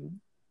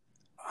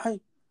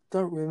I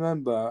don't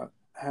remember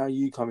how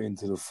you come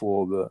into the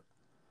fore, but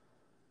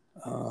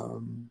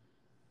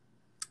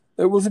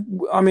it was.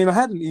 I mean, I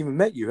hadn't even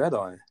met you, had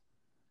I?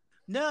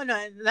 No.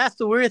 That's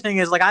the weird thing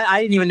is, like,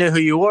 I didn't even know who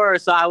you were,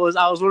 so I was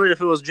wondering if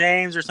it was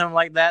James or something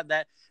like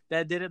that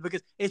did it,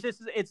 because it's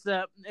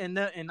and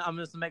I'm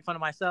just to make fun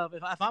of myself.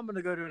 If I'm going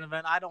to go to an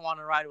event, I don't want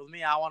to ride with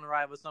me. I want to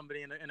ride with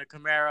somebody in a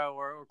Camaro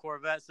or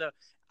Corvette. So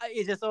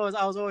I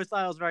was always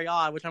thought it was very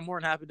odd, which I'm more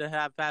than happy to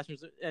have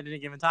passengers at any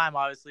given time,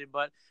 obviously.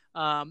 But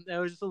it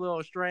was just a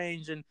little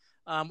strange, and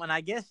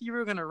I guess you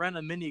were going to rent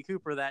a Mini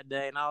Cooper that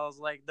day, and I was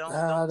like, don't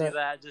do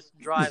that. Just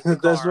drive the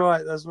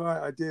car. That's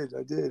right. I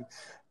did.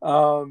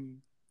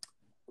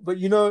 But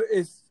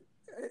if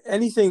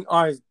anything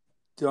I've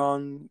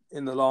done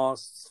in the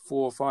last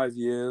 4 or 5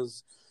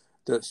 years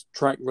that's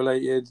track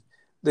related,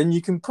 then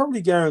you can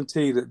probably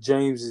guarantee that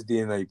James is the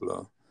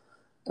enabler,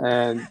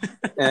 and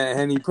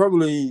and he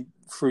probably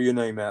threw your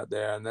name out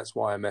there, and that's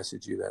why I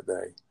messaged you that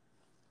day.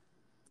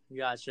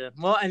 Gotcha.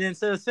 Well, and then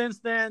so since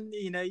then,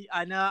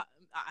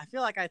 I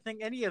feel like I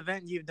think any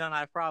event you've done,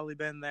 I've probably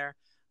been there.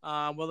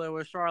 Whether it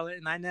was Charlotte,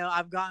 and I know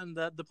I've gotten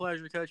the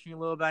pleasure of coaching a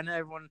little bit. I know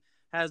everyone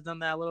has done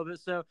that a little bit.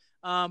 So,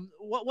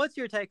 what's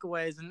your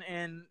takeaways?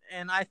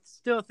 And I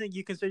still think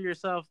you consider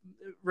yourself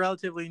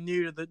relatively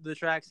new to the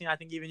track scene. I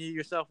think even you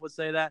yourself would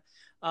say that.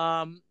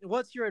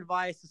 What's your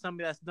advice to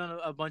somebody that's done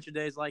a bunch of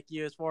days like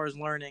you as far as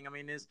learning? I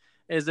mean, is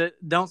it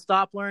don't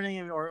stop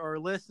learning or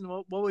listen?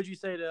 What would you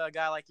say to a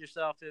guy like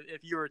yourself if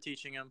you were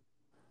teaching him?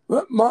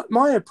 Well,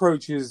 my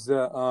approach is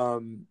that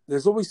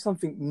there's always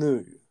something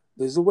new.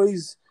 There's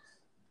always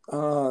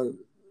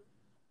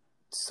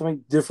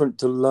something different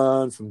to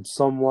learn from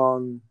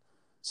someone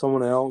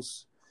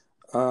else,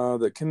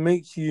 that can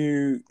make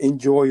you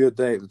enjoy your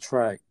day at the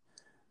track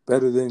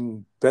better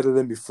than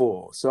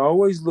before. So I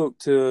always look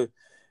to.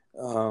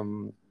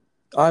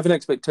 I have an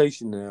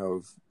expectation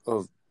now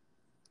of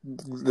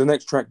the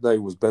next track day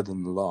was better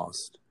than the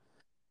last,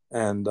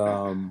 and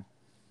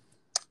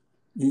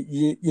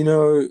you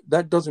know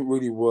that doesn't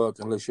really work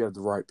unless you have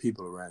the right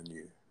people around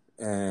you.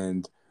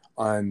 And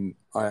I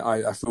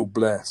feel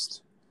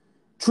blessed,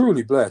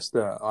 truly blessed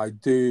that I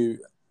do.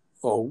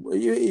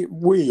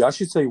 I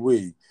should say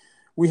we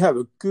have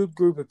a good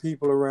group of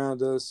people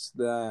around us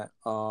that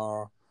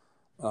are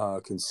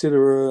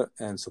considerate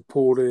and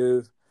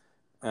supportive,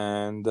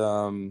 and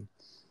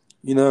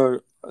you know,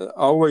 I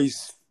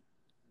always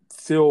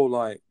feel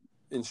like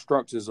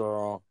instructors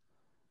are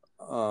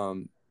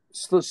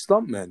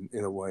stuntmen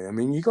in a way. I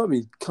mean, you got to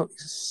be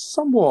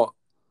somewhat,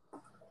 I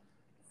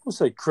won't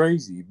say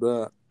crazy,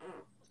 but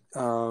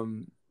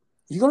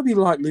you got to be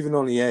like living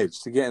on the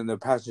edge to get in the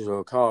passenger of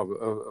a car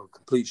of a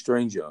complete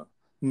stranger,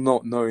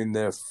 not knowing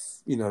their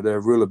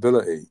real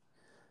ability.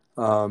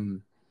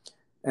 And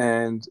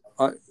in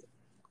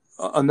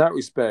that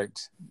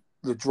respect,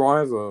 the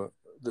driver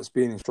that's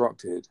being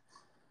instructed,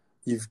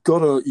 you've got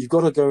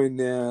to go in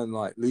there and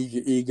like leave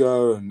your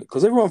ego, and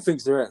because everyone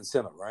thinks they're out in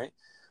center, right?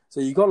 So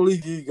you got to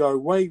leave your ego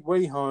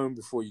way home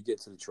before you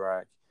get to the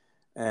track,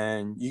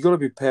 and you got to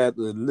be prepared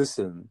to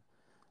listen.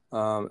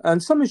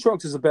 And some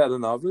instructors are better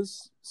than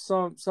others.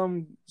 Some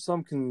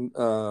can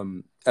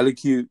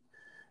elecute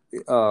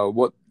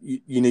what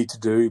you need to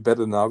do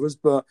better than others.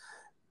 But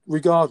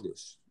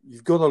regardless,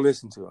 you've got to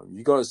listen to them.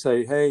 You got to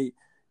say, hey,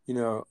 you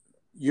know,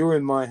 you're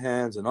in my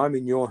hands and I'm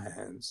in your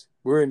hands.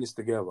 We're in this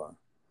together.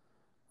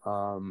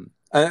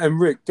 And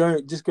Rick,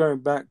 going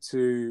back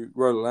to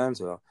Road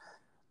Atlanta,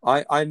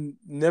 I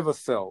never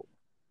felt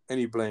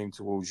any blame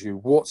towards you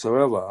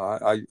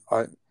whatsoever.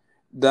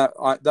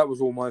 That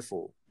was all my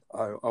fault.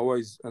 I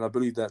always, and I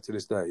believe that to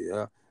this day.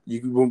 Yeah,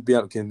 you won't be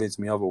able to convince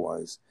me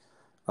otherwise.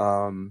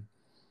 That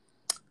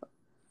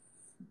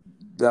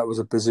was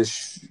a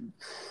position.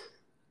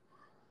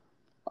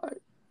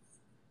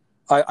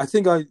 I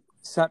think I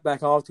sat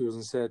back afterwards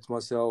and said to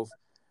myself,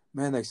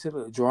 "Man, they said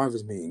at the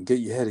drivers' meeting, get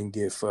your head in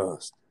gear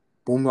first.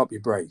 Warm up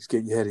your brakes.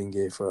 Get your head in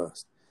gear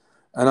first."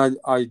 And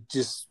I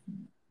just,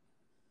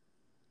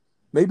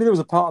 maybe there was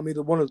a part of me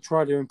that wanted to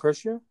try to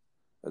impress you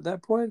at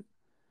that point.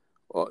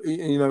 Or,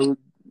 you know.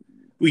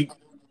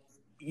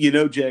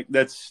 Jack,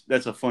 that's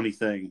a funny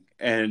thing.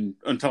 And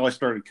until I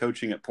started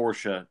coaching at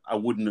Porsche, I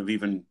wouldn't have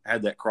even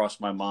had that cross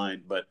my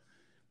mind. But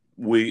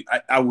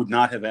I would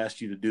not have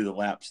asked you to do the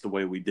laps the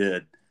way we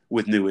did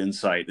with new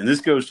insight. And this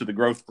goes to the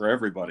growth for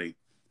everybody.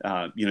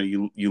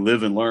 You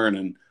live and learn,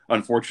 and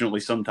unfortunately,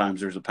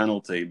 sometimes there's a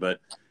penalty. But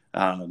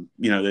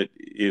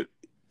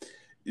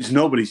it's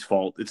nobody's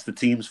fault. It's the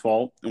team's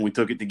fault, and we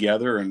took it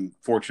together. And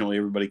fortunately,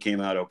 everybody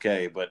came out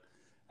okay. But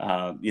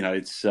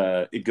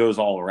it goes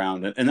all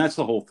around, and that's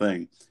the whole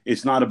thing.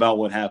 It's not about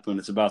what happened.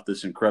 It's about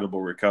this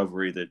incredible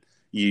recovery that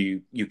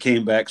you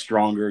came back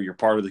stronger. You're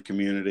part of the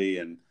community,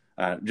 and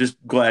just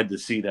glad to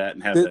see that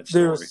and have that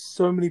story. There are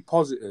so many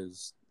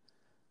positives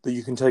that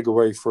you can take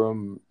away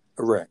from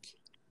a wreck.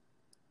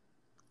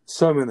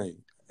 So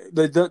many.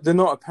 They're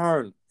not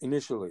apparent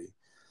initially,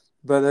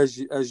 but as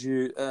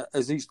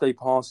each day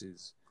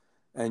passes,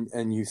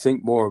 and you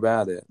think more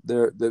about it,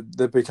 there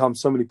become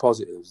so many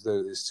positives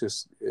that it's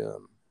just.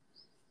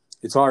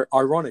 It's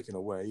ironic in a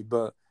way,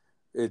 but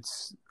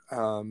it's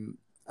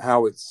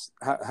how it's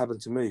happened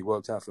to me,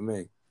 worked out for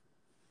me.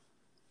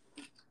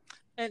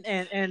 And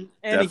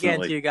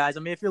again, to you guys, I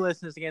mean, if you're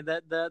listening again,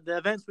 the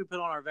events we put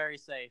on are very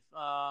safe.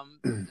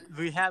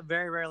 We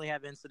very rarely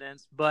have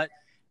incidents, but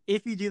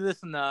if you do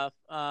this enough,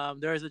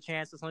 there is a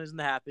chance that something's going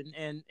to happen.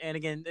 And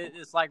again,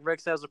 it's like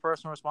Rick says, a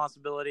personal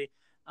responsibility.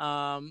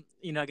 Again,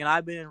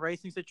 I've been in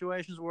racing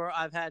situations where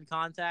I've had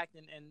contact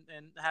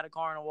and had a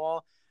car on a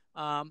wall.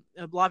 A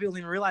lot of people don't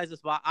even realize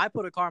this, but I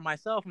put a car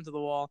myself into the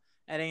wall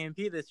at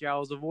A&P this year. I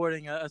was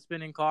avoiding a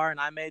spinning car, and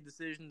I made the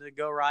decision to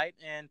go right,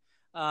 and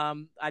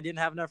I didn't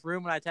have enough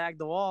room when I tagged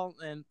the wall,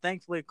 and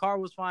thankfully the car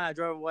was fine. I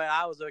drove away.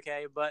 I was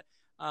okay, but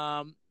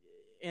I've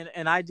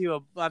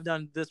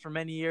done this for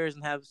many years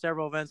and have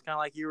several events kind of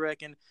like you,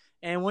 Rick,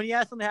 and when you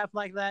have something happen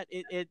like that,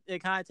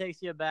 it kind of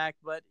takes you aback,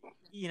 but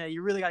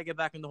you really got to get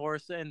back on the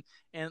horse. And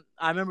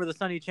I remember the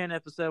Sonny Chen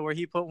episode where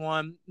he put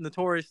one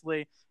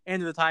notoriously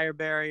into the tire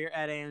barrier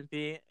at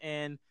A&P,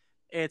 and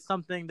it's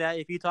something that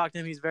if you talk to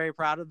him, he's very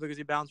proud of because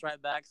he bounced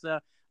right back. So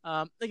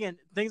again,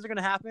 things are going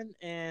to happen,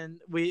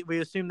 and we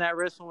assume that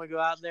risk when we go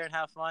out there and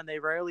have fun. They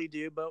rarely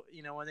do, but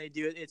when they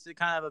do, it's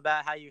kind of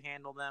about how you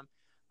handle them.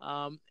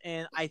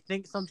 And I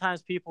think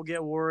sometimes people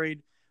get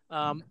worried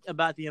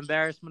about the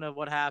embarrassment of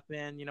what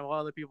happened, what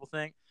other people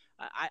think.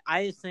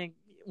 I just think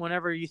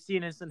whenever you see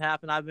an incident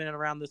happen, I've been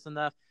around this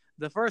enough,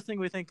 the first thing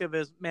we think of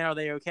is, man, are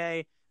they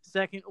okay?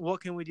 Second,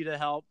 what can we do to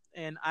help?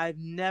 And I've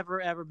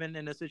never, ever been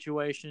in a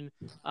situation,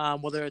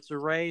 whether it's a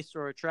race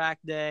or a track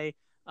day,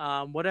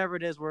 whatever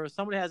it is, where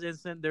somebody has an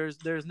incident,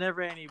 there's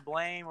never any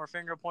blame or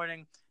finger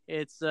pointing.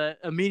 it's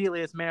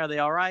immediately it's, man, are they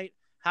all right?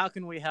 How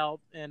can we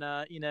help? And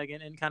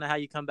again, and kind of how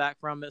you come back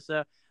from it.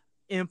 So,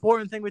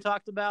 important thing we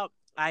talked about.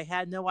 I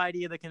had no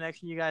idea the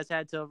connection you guys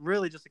had till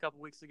really just a couple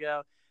weeks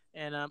ago,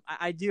 and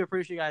I do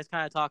appreciate you guys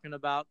kind of talking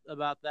about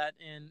that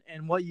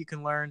and what you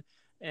can learn.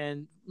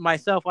 And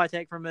myself, what I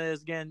take from it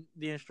is, again,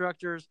 the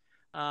instructors.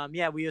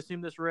 We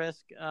assume this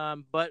risk,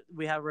 but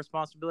we have a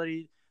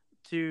responsibility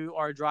to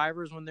our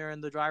drivers when they're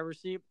in the driver's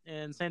seat.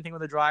 And same thing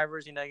with the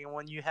drivers.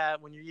 When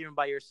you're even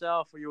by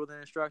yourself or you're with an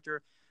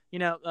instructor,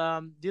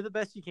 do the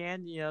best you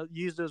can.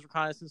 Use those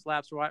reconnaissance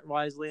laps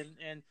wisely,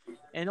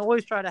 and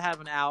always try to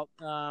have an out.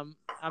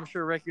 I'm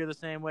sure, Rick, you're the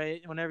same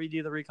way. Whenever you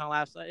do the recon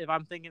laps, if I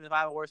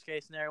have a worst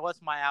case scenario,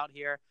 what's my out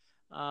here?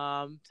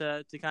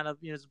 To kind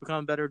of just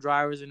become better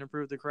drivers and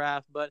improve the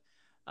craft. But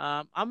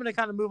I'm going to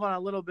kind of move on a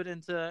little bit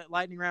into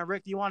lightning round.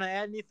 Rick, do you want to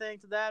add anything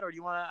to that, or do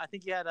you want to? I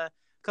think you had a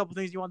couple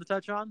things you wanted to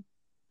touch on.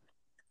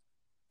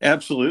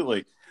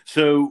 Absolutely.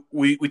 So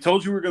we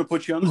told you we were going to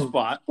put you on the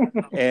spot,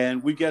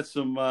 and we got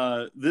some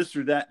this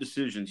or that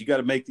decisions. You got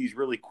to make these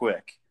really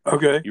quick.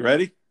 Okay. You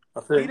ready?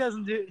 He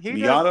doesn't do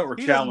Miata or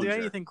he Challenger? Doesn't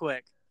do anything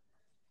quick.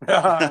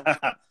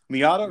 Miata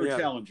or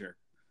Challenger?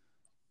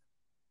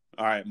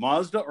 All right,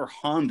 Mazda or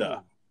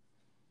Honda?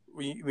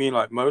 You mean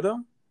like motor?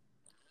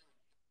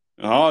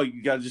 Oh,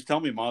 you got to just tell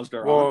me Mazda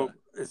or Honda.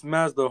 It's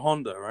Mazda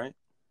Honda, right?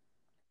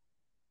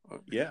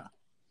 Yeah.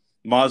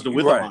 Mazda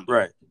with a Honda.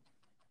 Right.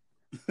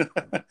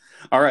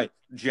 All right,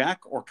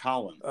 Jack or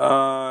Colin?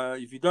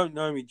 If you don't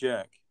know me,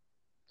 Jack.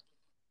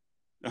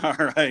 All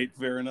right,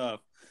 fair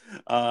enough.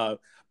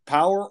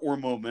 Power or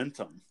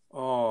momentum?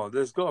 Oh,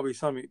 there's got to be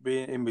something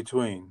being in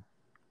between.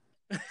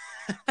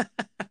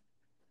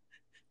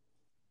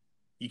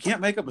 You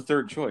can't make up a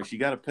third choice. You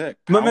got to pick.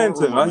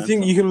 Momentum. I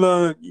think you can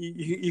learn.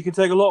 You can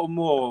take a lot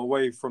more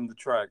away from the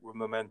track with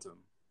momentum.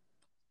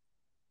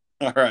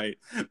 All right,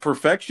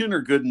 perfection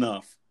or good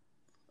enough?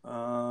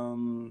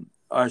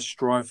 I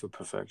strive for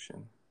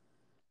perfection.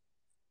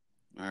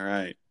 All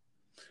right.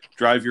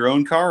 Drive your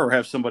own car or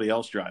have somebody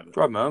else drive it?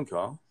 Drive my own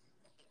car.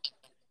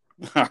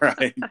 All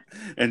right.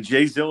 And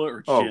Jay Zilla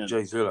or Chin? Oh,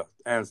 Jay Zilla,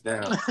 hands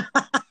down.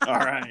 All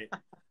right.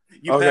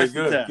 You passed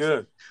the test.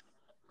 Good.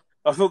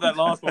 I thought that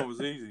last one was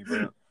easy,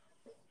 but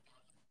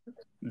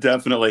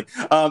definitely.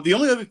 The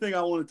only other thing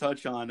I want to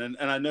touch on, and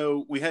I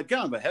know we had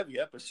kind of a heavy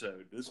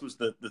episode. This was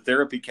the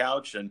therapy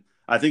couch, and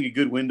I think a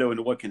good window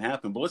into what can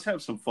happen. But let's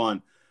have some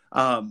fun.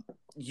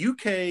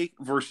 UK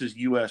versus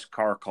US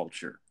car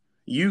culture.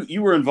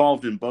 You were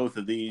involved in both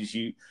of these.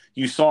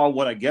 You saw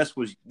what I guess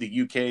was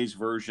the UK's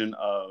version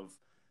of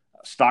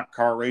stock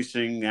car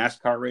racing,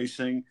 NASCAR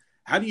racing.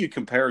 How do you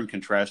compare and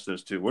contrast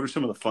those two? What are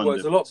some of the fun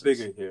differences? It's a lot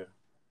bigger here.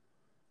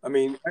 I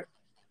mean,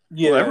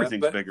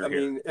 everything's bigger here.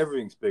 I mean,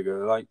 everything's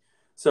bigger. Like,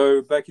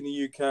 so back in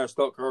the UK,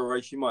 stock car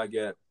race, you might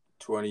get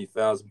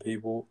 20,000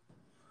 people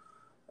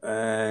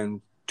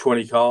and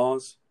 20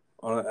 cars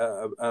on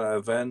an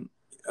event.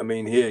 I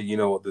mean, here, you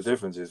know what the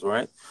difference is,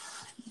 right?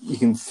 You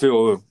can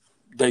fill a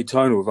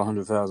Daytona with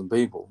 100,000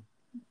 people.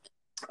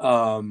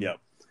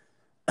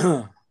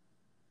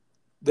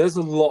 There's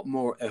a lot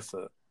more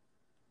effort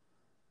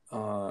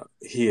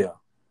here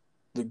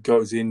that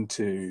goes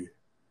into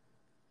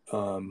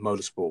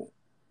motorsport.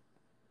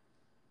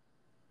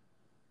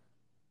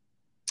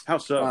 How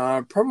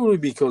so? Probably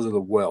because of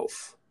the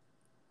wealth.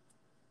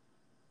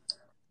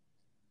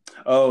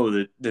 Oh,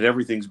 that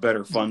everything's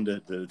better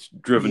funded, that it's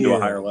driven to a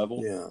higher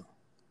level? Yeah.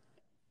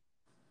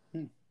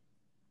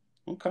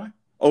 Okay.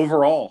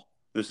 Overall,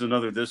 this is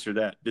another this or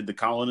that. Did the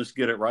colonists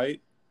get it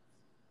right?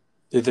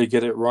 Did they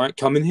get it right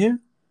coming here?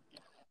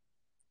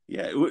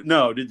 Yeah.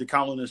 No, did the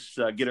colonists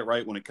get it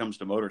right when it comes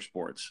to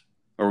motorsports?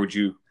 Or would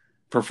you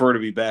prefer to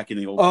be back in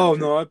the old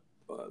country?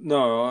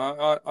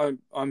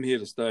 I'm here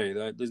to stay.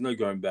 There's no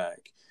going back.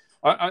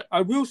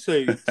 I will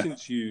say,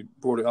 since you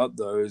brought it up,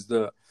 though, is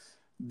that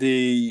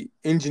the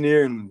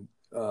engineering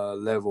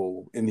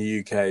level in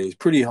the UK is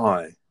pretty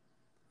high,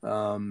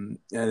 and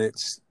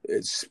it's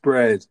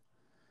spread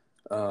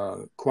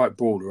quite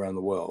broad around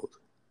the world.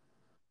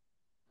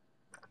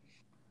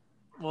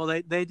 Well,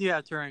 they do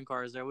have touring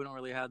cars there. We don't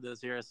really have those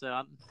here,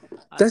 so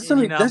that's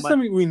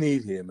something we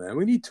need here, man.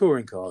 We need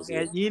touring cars.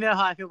 Yeah, you know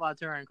how I feel about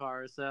touring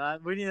cars, so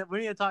we need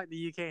to talk to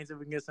the UK and see if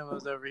we can get some of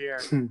those over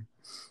here.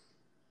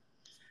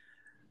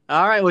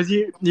 All right,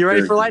 you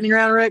ready for lightning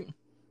round, Rick?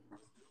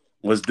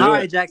 Let's do it. All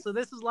right, Jack. So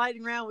this is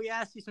lightning round. We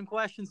asked you some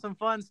questions, some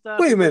fun stuff.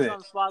 Wait a minute. I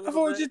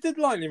thought we just did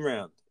lightning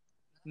round.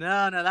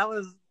 No, that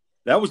was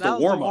the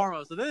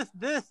warm-up. So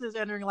this is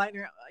entering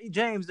lightning round.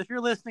 James, if you're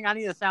listening, I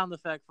need a sound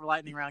effect for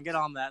lightning round. Get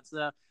on that.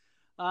 So,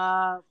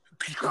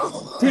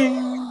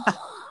 ding.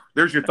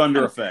 There's your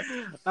thunder effect.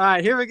 All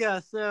right, here we go.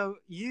 So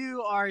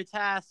you are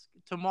tasked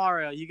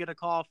tomorrow. You get a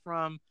call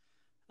from,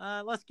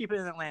 let's keep it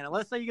in Atlanta.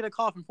 Let's say you get a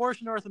call from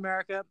Porsche North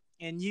America,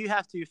 and you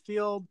have to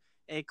field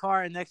a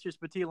car in next year's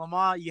Petit Le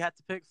Mans. You have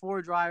to pick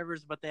 4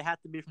 drivers, but they have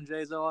to be from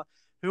Jay Zilla.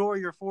 Who are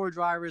your 4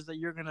 drivers that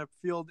you're going to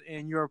field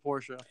in your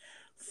Porsche?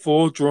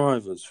 4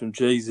 drivers from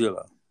Jay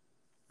Zilla.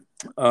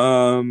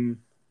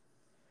 I'm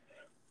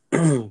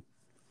going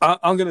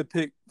to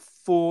pick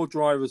 4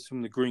 drivers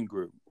from the green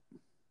group.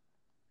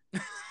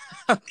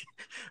 Okay.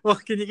 Well,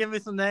 can you give me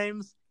some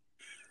names?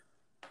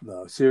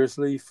 No,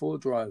 seriously, 4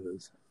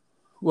 drivers.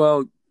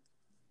 Well,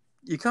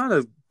 you kind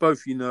of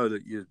both know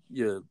that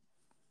you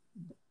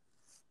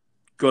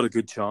got a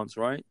good chance,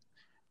 right?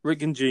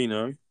 Rick and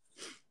Gino.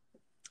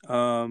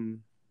 I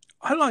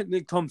like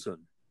Nick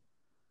Thompson.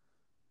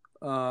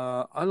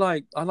 I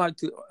like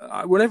to.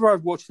 Whenever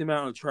I've watched him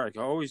out on the track,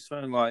 I always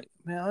found like,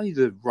 man, I need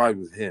to ride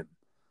with him.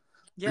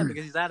 Yeah,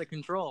 because he's out of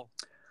control.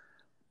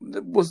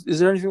 Is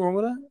there anything wrong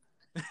with that?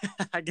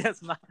 I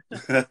guess not.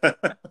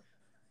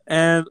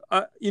 And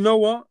you know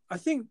what? I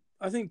think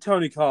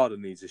Tony Carter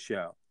needs a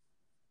shout.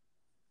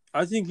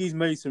 I think he's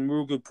made some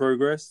real good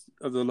progress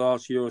over the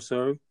last year or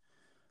so.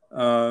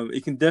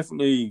 He can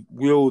definitely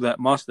wheel that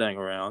Mustang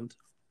around.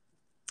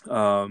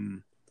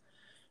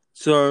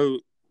 So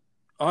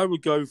I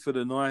would go for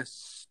the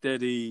nice,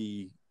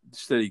 steady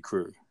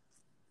crew.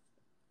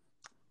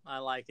 I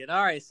like it.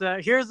 All right, so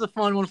here's the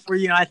fun one for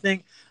you. I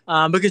think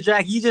because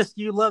Jack,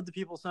 you love the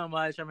people so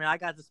much. I mean, I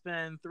got to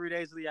spend 3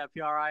 days with you at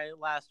PRI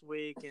last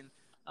week, and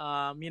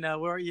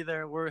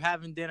we're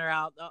having dinner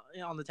out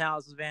on the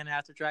Talentless van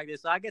after track day,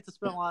 so I get to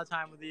spend a lot of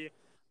time with you.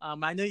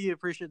 I know you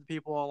appreciate the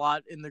people a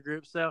lot in the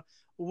group. So,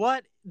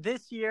 what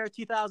this year,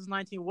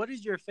 2019? What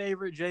is your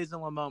favorite Jay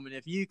Zilla moment?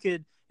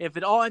 If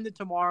it all ended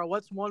tomorrow,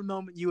 what's one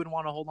moment you would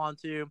want to hold on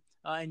to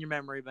in your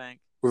memory bank?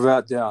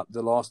 Without doubt,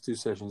 the last 2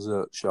 sessions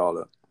at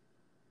Charlotte,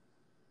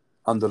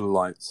 under the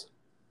lights.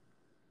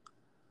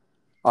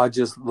 I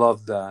just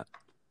love that.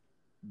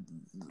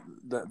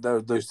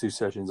 Those 2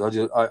 sessions.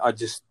 I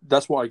just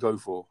that's what I go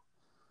for.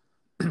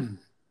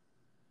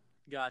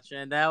 Gotcha.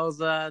 And that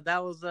was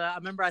I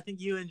remember, I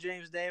think you and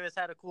James Davis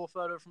had a cool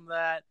photo from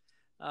that.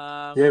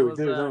 Yeah, we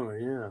do, don't we?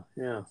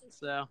 Yeah.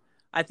 So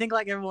I think,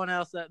 like everyone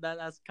else,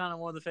 that's kind of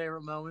one of the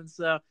favorite moments.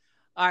 So,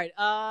 all right.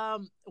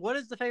 What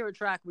is the favorite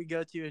track we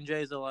go to in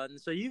Jay Zilla? And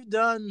so you've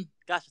done,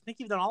 I think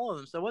you've done all of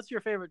them. So what's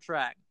your favorite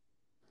track?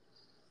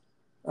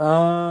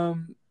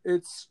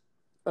 It's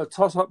a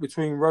toss-up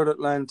between Road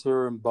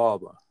Atlanta and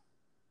Barber.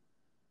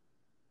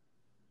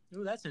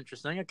 Ooh, that's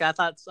interesting. Okay, I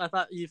thought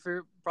you'd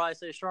probably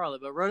say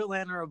Charlotte, but Road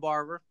Atlanta or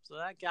Barber. So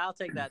I'll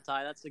take that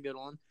tie. That's a good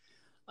one.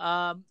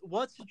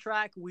 What's the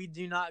track we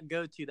do not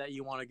go to that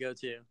you want to go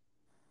to?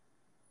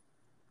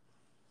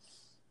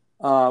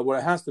 Well,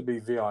 it has to be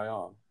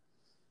VIR,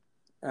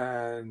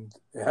 and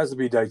it has to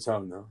be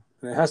Daytona,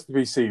 and it has to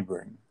be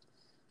Sebring.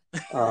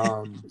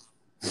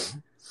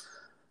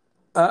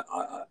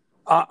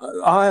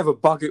 I have a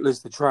bucket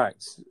list of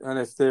tracks, and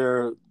if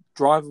they're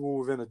drivable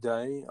within a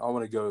day, I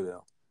want to go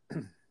there.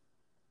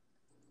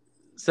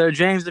 So,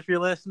 James, if you're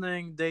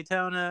listening,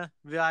 Daytona,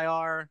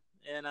 VIR,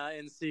 and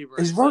Sebring.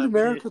 Is Road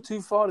America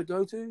too far to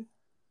go to?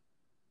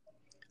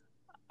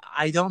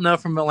 I don't know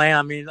from Atlanta.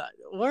 I mean,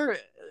 we're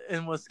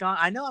in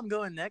Wisconsin. I know I'm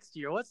going next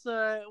year. What's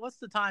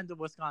the time to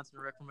Wisconsin,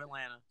 Rick, from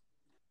Atlanta?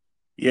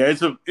 Yeah,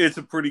 it's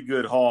a pretty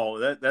good haul.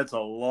 That's a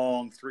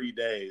long 3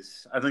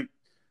 days. I think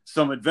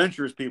some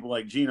adventurous people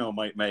like Gino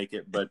might make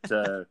it, but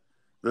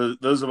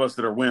those of us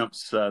that are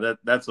wimps,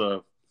 that's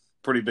a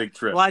pretty big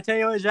trip. Well, I tell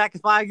you what, Jack,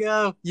 if I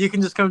go, you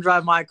can just come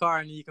drive my car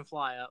and you can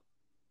fly up.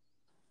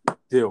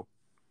 Deal.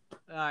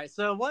 All right.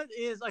 So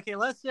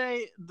let's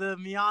say the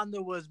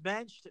Mionda was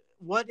benched.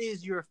 What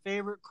is your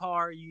favorite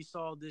car you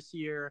saw this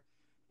year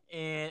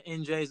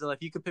in Jay Zilla?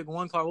 If you could pick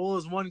one car, what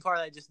was one car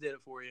that just did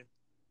it for you?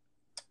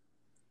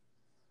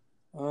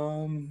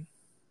 I'm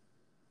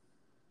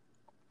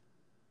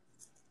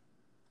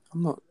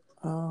not.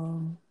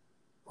 Well,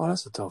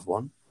 that's a tough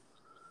one.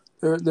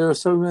 There are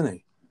so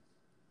many.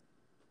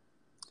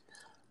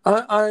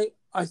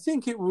 I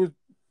think it would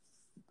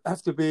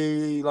have to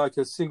be like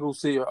a single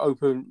seater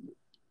open,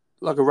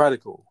 like a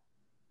Radical.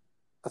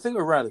 I think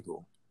a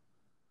Radical.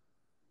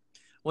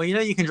 Well,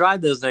 you can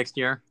drive those next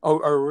year. Oh,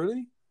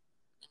 really?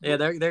 Yeah,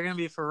 they're going to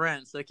be for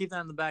rent, so keep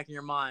that in the back of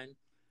your mind.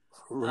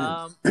 For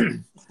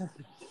rent.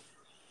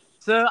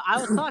 So I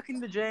was talking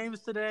to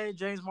James today,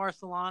 James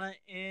Marcellana,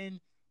 and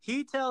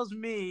he tells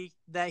me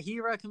that he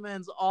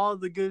recommends all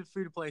the good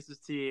food places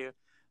to you.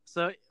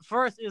 So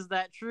first, is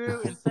that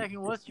true? And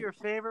second, what's your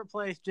favorite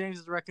place James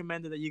has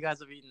recommended that you guys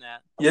have eaten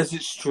at? Yes,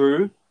 it's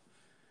true.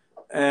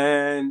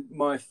 And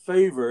my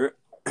favorite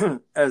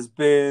has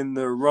been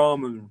the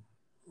ramen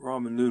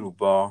noodle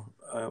bar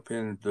up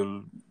in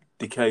the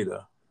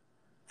Decatur.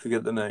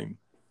 Forget the name.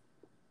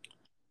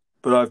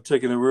 But I've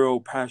taken a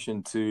real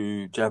passion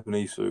to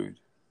Japanese food.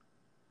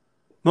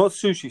 Not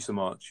sushi so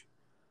much.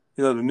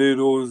 The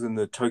noodles and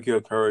the Tokyo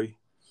curry.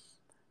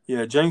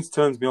 Yeah, James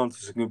turns me on to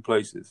some good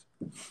places.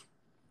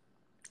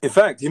 In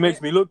fact, he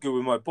makes me look good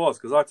with my boss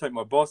because I take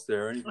my boss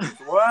there and he goes,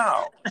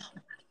 wow.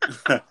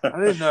 I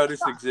didn't know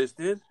this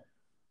existed.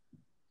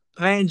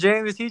 Man,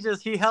 James,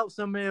 he helps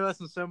so many of us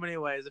in so many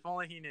ways. If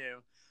only he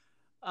knew.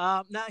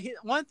 Now,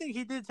 one thing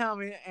he did tell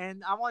me,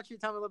 and I want you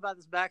to tell me a little about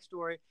this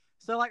backstory.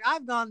 So, like,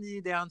 I've gone to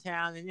you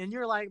downtown, and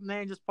you're like,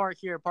 man, just park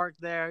here, park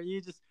there.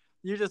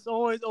 You're just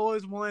always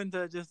willing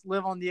to just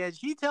live on the edge.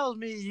 He tells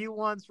me you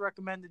once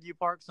recommended you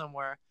park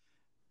somewhere,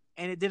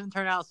 and it didn't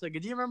turn out so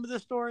good. Do you remember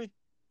this story?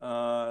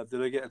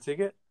 Did I get a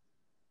ticket?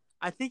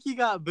 I think you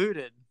got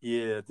booted.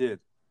 Yeah, I did.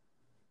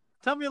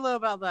 Tell me a little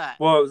about that.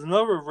 Well, it was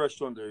another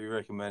restaurant that he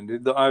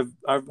recommended that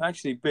I've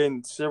actually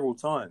been several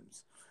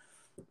times,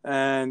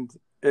 and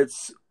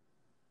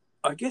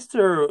I guess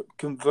they're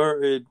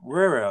converted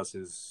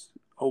warehouses,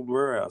 old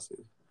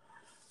warehouses.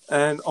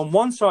 And on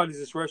one side is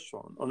this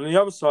restaurant, on the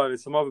other side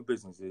is some other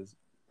businesses,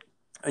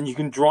 and you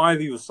can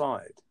drive either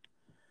side.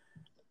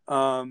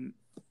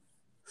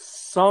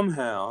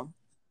 Somehow,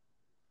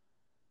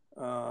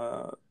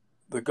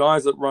 the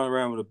guys that run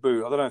around with a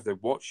boot, I don't know if they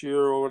watch you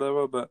or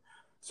whatever, but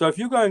so if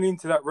you're going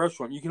into that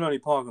restaurant, you can only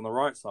park on the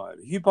right side.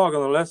 If you park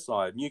on the left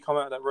side and you come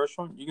out of that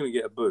restaurant, you're going to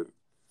get a boot.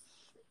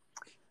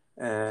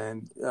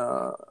 And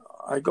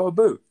I got a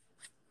boot.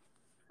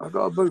 I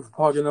got a boot for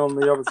parking on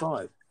the other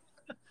side.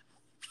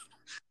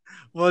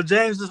 Well,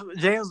 James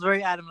was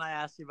very adamant I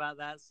asked you about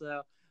that,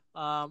 so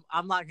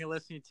I'm not going to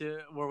listen to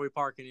where we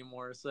park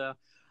anymore. So,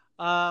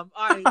 all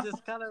right,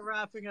 just kind of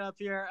wrapping up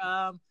here.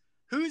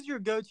 Who's your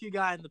go-to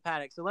guy in the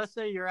paddock? So let's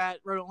say you're at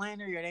Road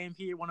Atlanta, you're at AMP,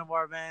 one of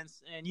our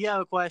events, and you have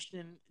a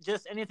question,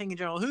 just anything in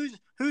general.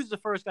 Who's the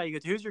first guy you go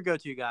to? Who's your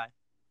go-to guy?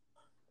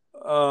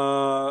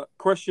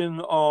 Question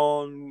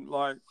on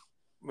like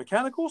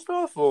mechanical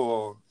stuff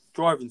or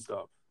driving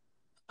stuff?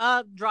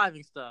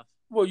 Driving stuff.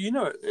 Well, you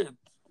know,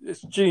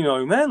 it's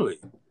Gino Manley.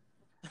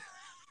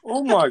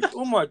 All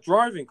my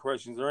driving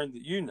questions are aimed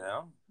at you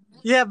now.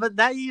 Yeah, but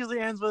that usually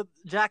ends with,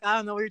 Jack, I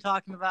don't know what you're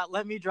talking about.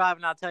 Let me drive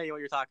and I'll tell you what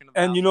you're talking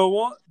about. And you know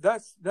what?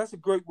 That's a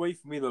great way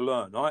for me to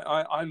learn.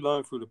 I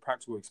learn through the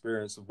practical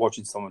experience of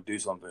watching someone do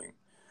something.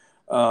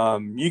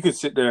 You could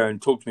sit there and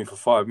talk to me for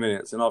 5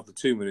 minutes, and after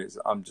 2 minutes,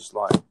 I'm just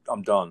like,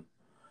 I'm done.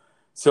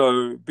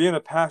 So being a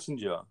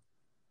passenger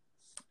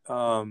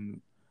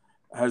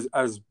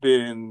has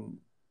been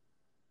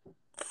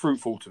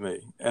fruitful to me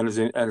and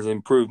has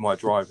improved my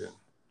driving.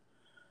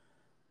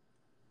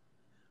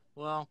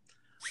 Well,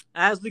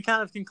 as we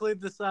kind of conclude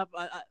this up,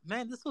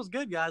 man, this was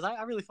good, guys.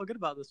 I really feel good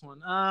about this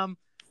one.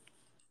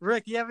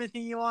 Rick, you have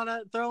anything you want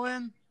to throw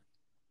in?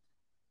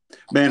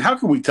 Man, how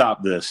can we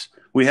top this?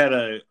 We had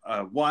a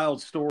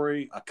wild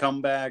story, a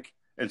comeback,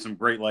 and some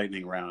great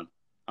lightning round.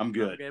 I'm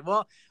good. Okay,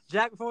 well,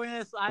 Jack, before we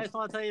end this, I just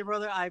want to tell you,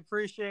 brother, I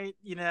appreciate,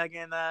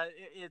 again,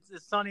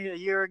 it's funny, a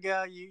year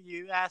ago,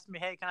 you asked me,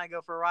 hey, can I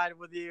go for a ride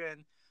with you?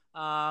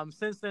 And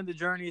since then, the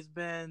journey has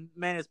been,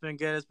 man, it's been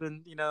good. It's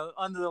been,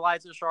 under the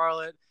lights of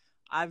Charlotte.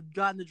 I've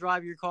gotten to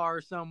drive your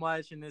car so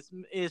much, and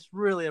it's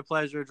really a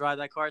pleasure to drive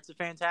that car. It's a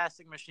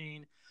fantastic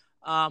machine.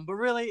 But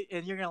really,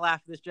 and you're going to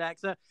laugh at this, Jack.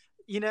 So,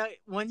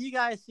 when you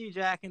guys see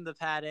Jack in the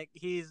paddock,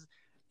 he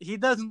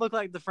doesn't look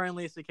like the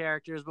friendliest of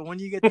characters, but when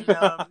you get to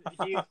know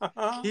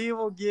him, he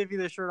will give you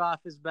the shirt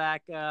off his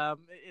back.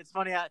 It's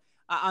funny.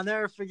 I'll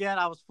never forget.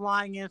 I was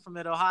flying in from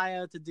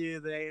Ohio to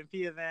do the AMP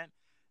event,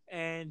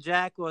 and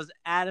Jack was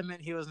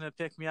adamant he was going to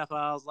pick me up.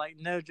 I was like,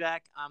 no,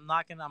 Jack, I'm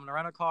going to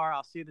rent a car.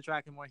 I'll see you at the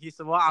track in the morning. He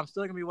said, well, I'm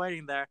still going to be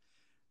waiting there.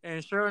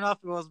 And sure enough,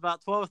 it was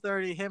about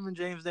 12:30. Him and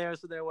James there,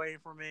 so they're waiting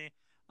for me.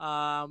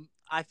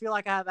 I feel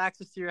like I have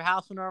access to your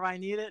house whenever I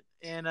need it,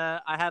 and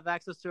I have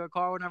access to a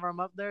car whenever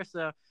I'm up there.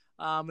 So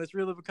it's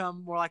really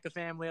become more like a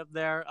family up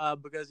there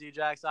because of you,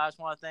 Jack. So I just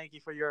want to thank you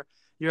for your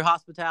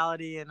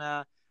hospitality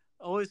and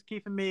always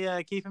keeping me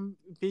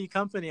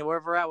company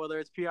wherever we're at, whether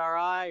it's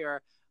PRI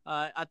or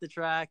at the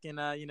track. And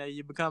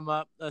you become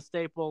a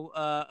staple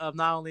of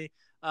not only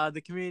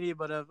the community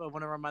but of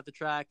whenever I'm at the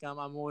track. I'm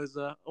always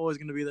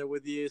going to be there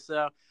with you.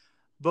 So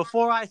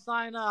before I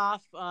sign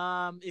off,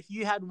 if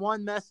you had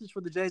one message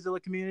for the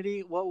Jayzilla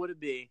community, what would it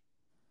be?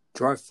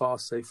 Drive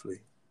fast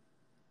safely.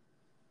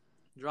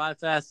 Drive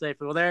fast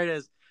safely. Well, there it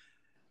is.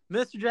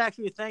 Mr.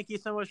 Jackson, thank you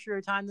so much for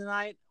your time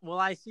tonight. Will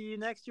I see you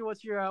next year?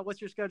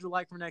 What's your schedule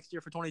like for next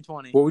year for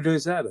 2020? What are we doing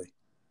Saturday?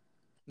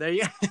 There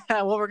you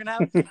go. Well, we're going to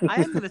have –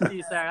 I am going to see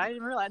you Saturday. I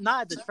didn't realize –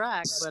 not at the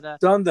track,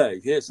 but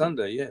Sunday. Yeah,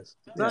 Sunday, yes.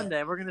 Sunday.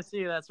 Yeah. We're going to see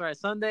you. That's right.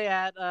 Sunday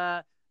at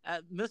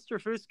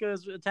Mr.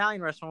 Fusco's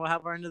Italian restaurant. We'll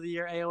have our end of the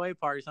year AOA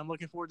party, so I'm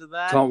looking forward to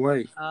that. Can't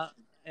wait.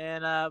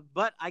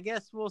 But I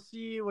guess we'll see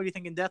you. What do you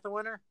think, in Death of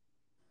Winter?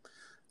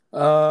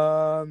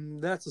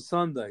 That's a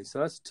Sunday, so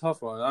that's a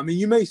tough one. I mean,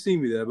 you may see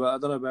me there, but I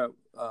don't know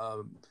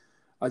about.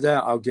 I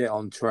doubt I'll get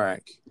on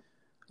track.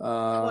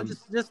 Well,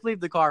 just leave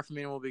the car for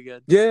me, and we'll be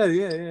good.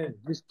 Yeah.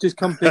 Just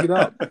come pick it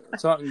up,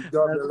 so I can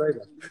go there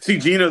later. See,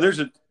 Gino, there's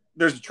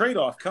a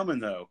trade-off coming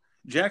though.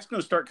 Jack's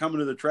going to start coming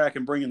to the track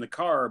and bringing the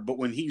car, but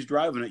when he's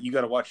driving it, you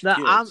got to watch the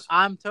kids.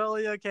 I'm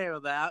totally okay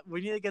with that.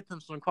 We need to get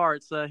them some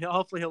carts.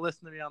 Hopefully he'll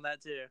listen to me on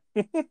that too.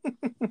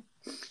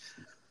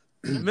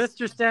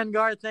 Mr.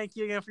 Stengard, thank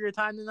you again for your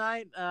time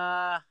tonight.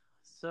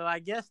 So I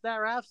guess that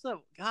wraps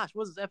up. Gosh,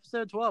 what is this,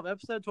 episode 12?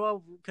 Episode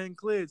 12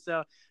 concludes.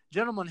 So,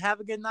 gentlemen, have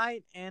a good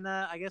night, and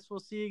I guess we'll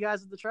see you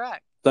guys at the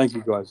track. Thank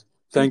you, guys.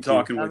 Thank you.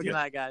 Talking have with a good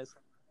night, guys.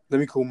 Let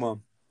me call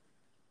Mum.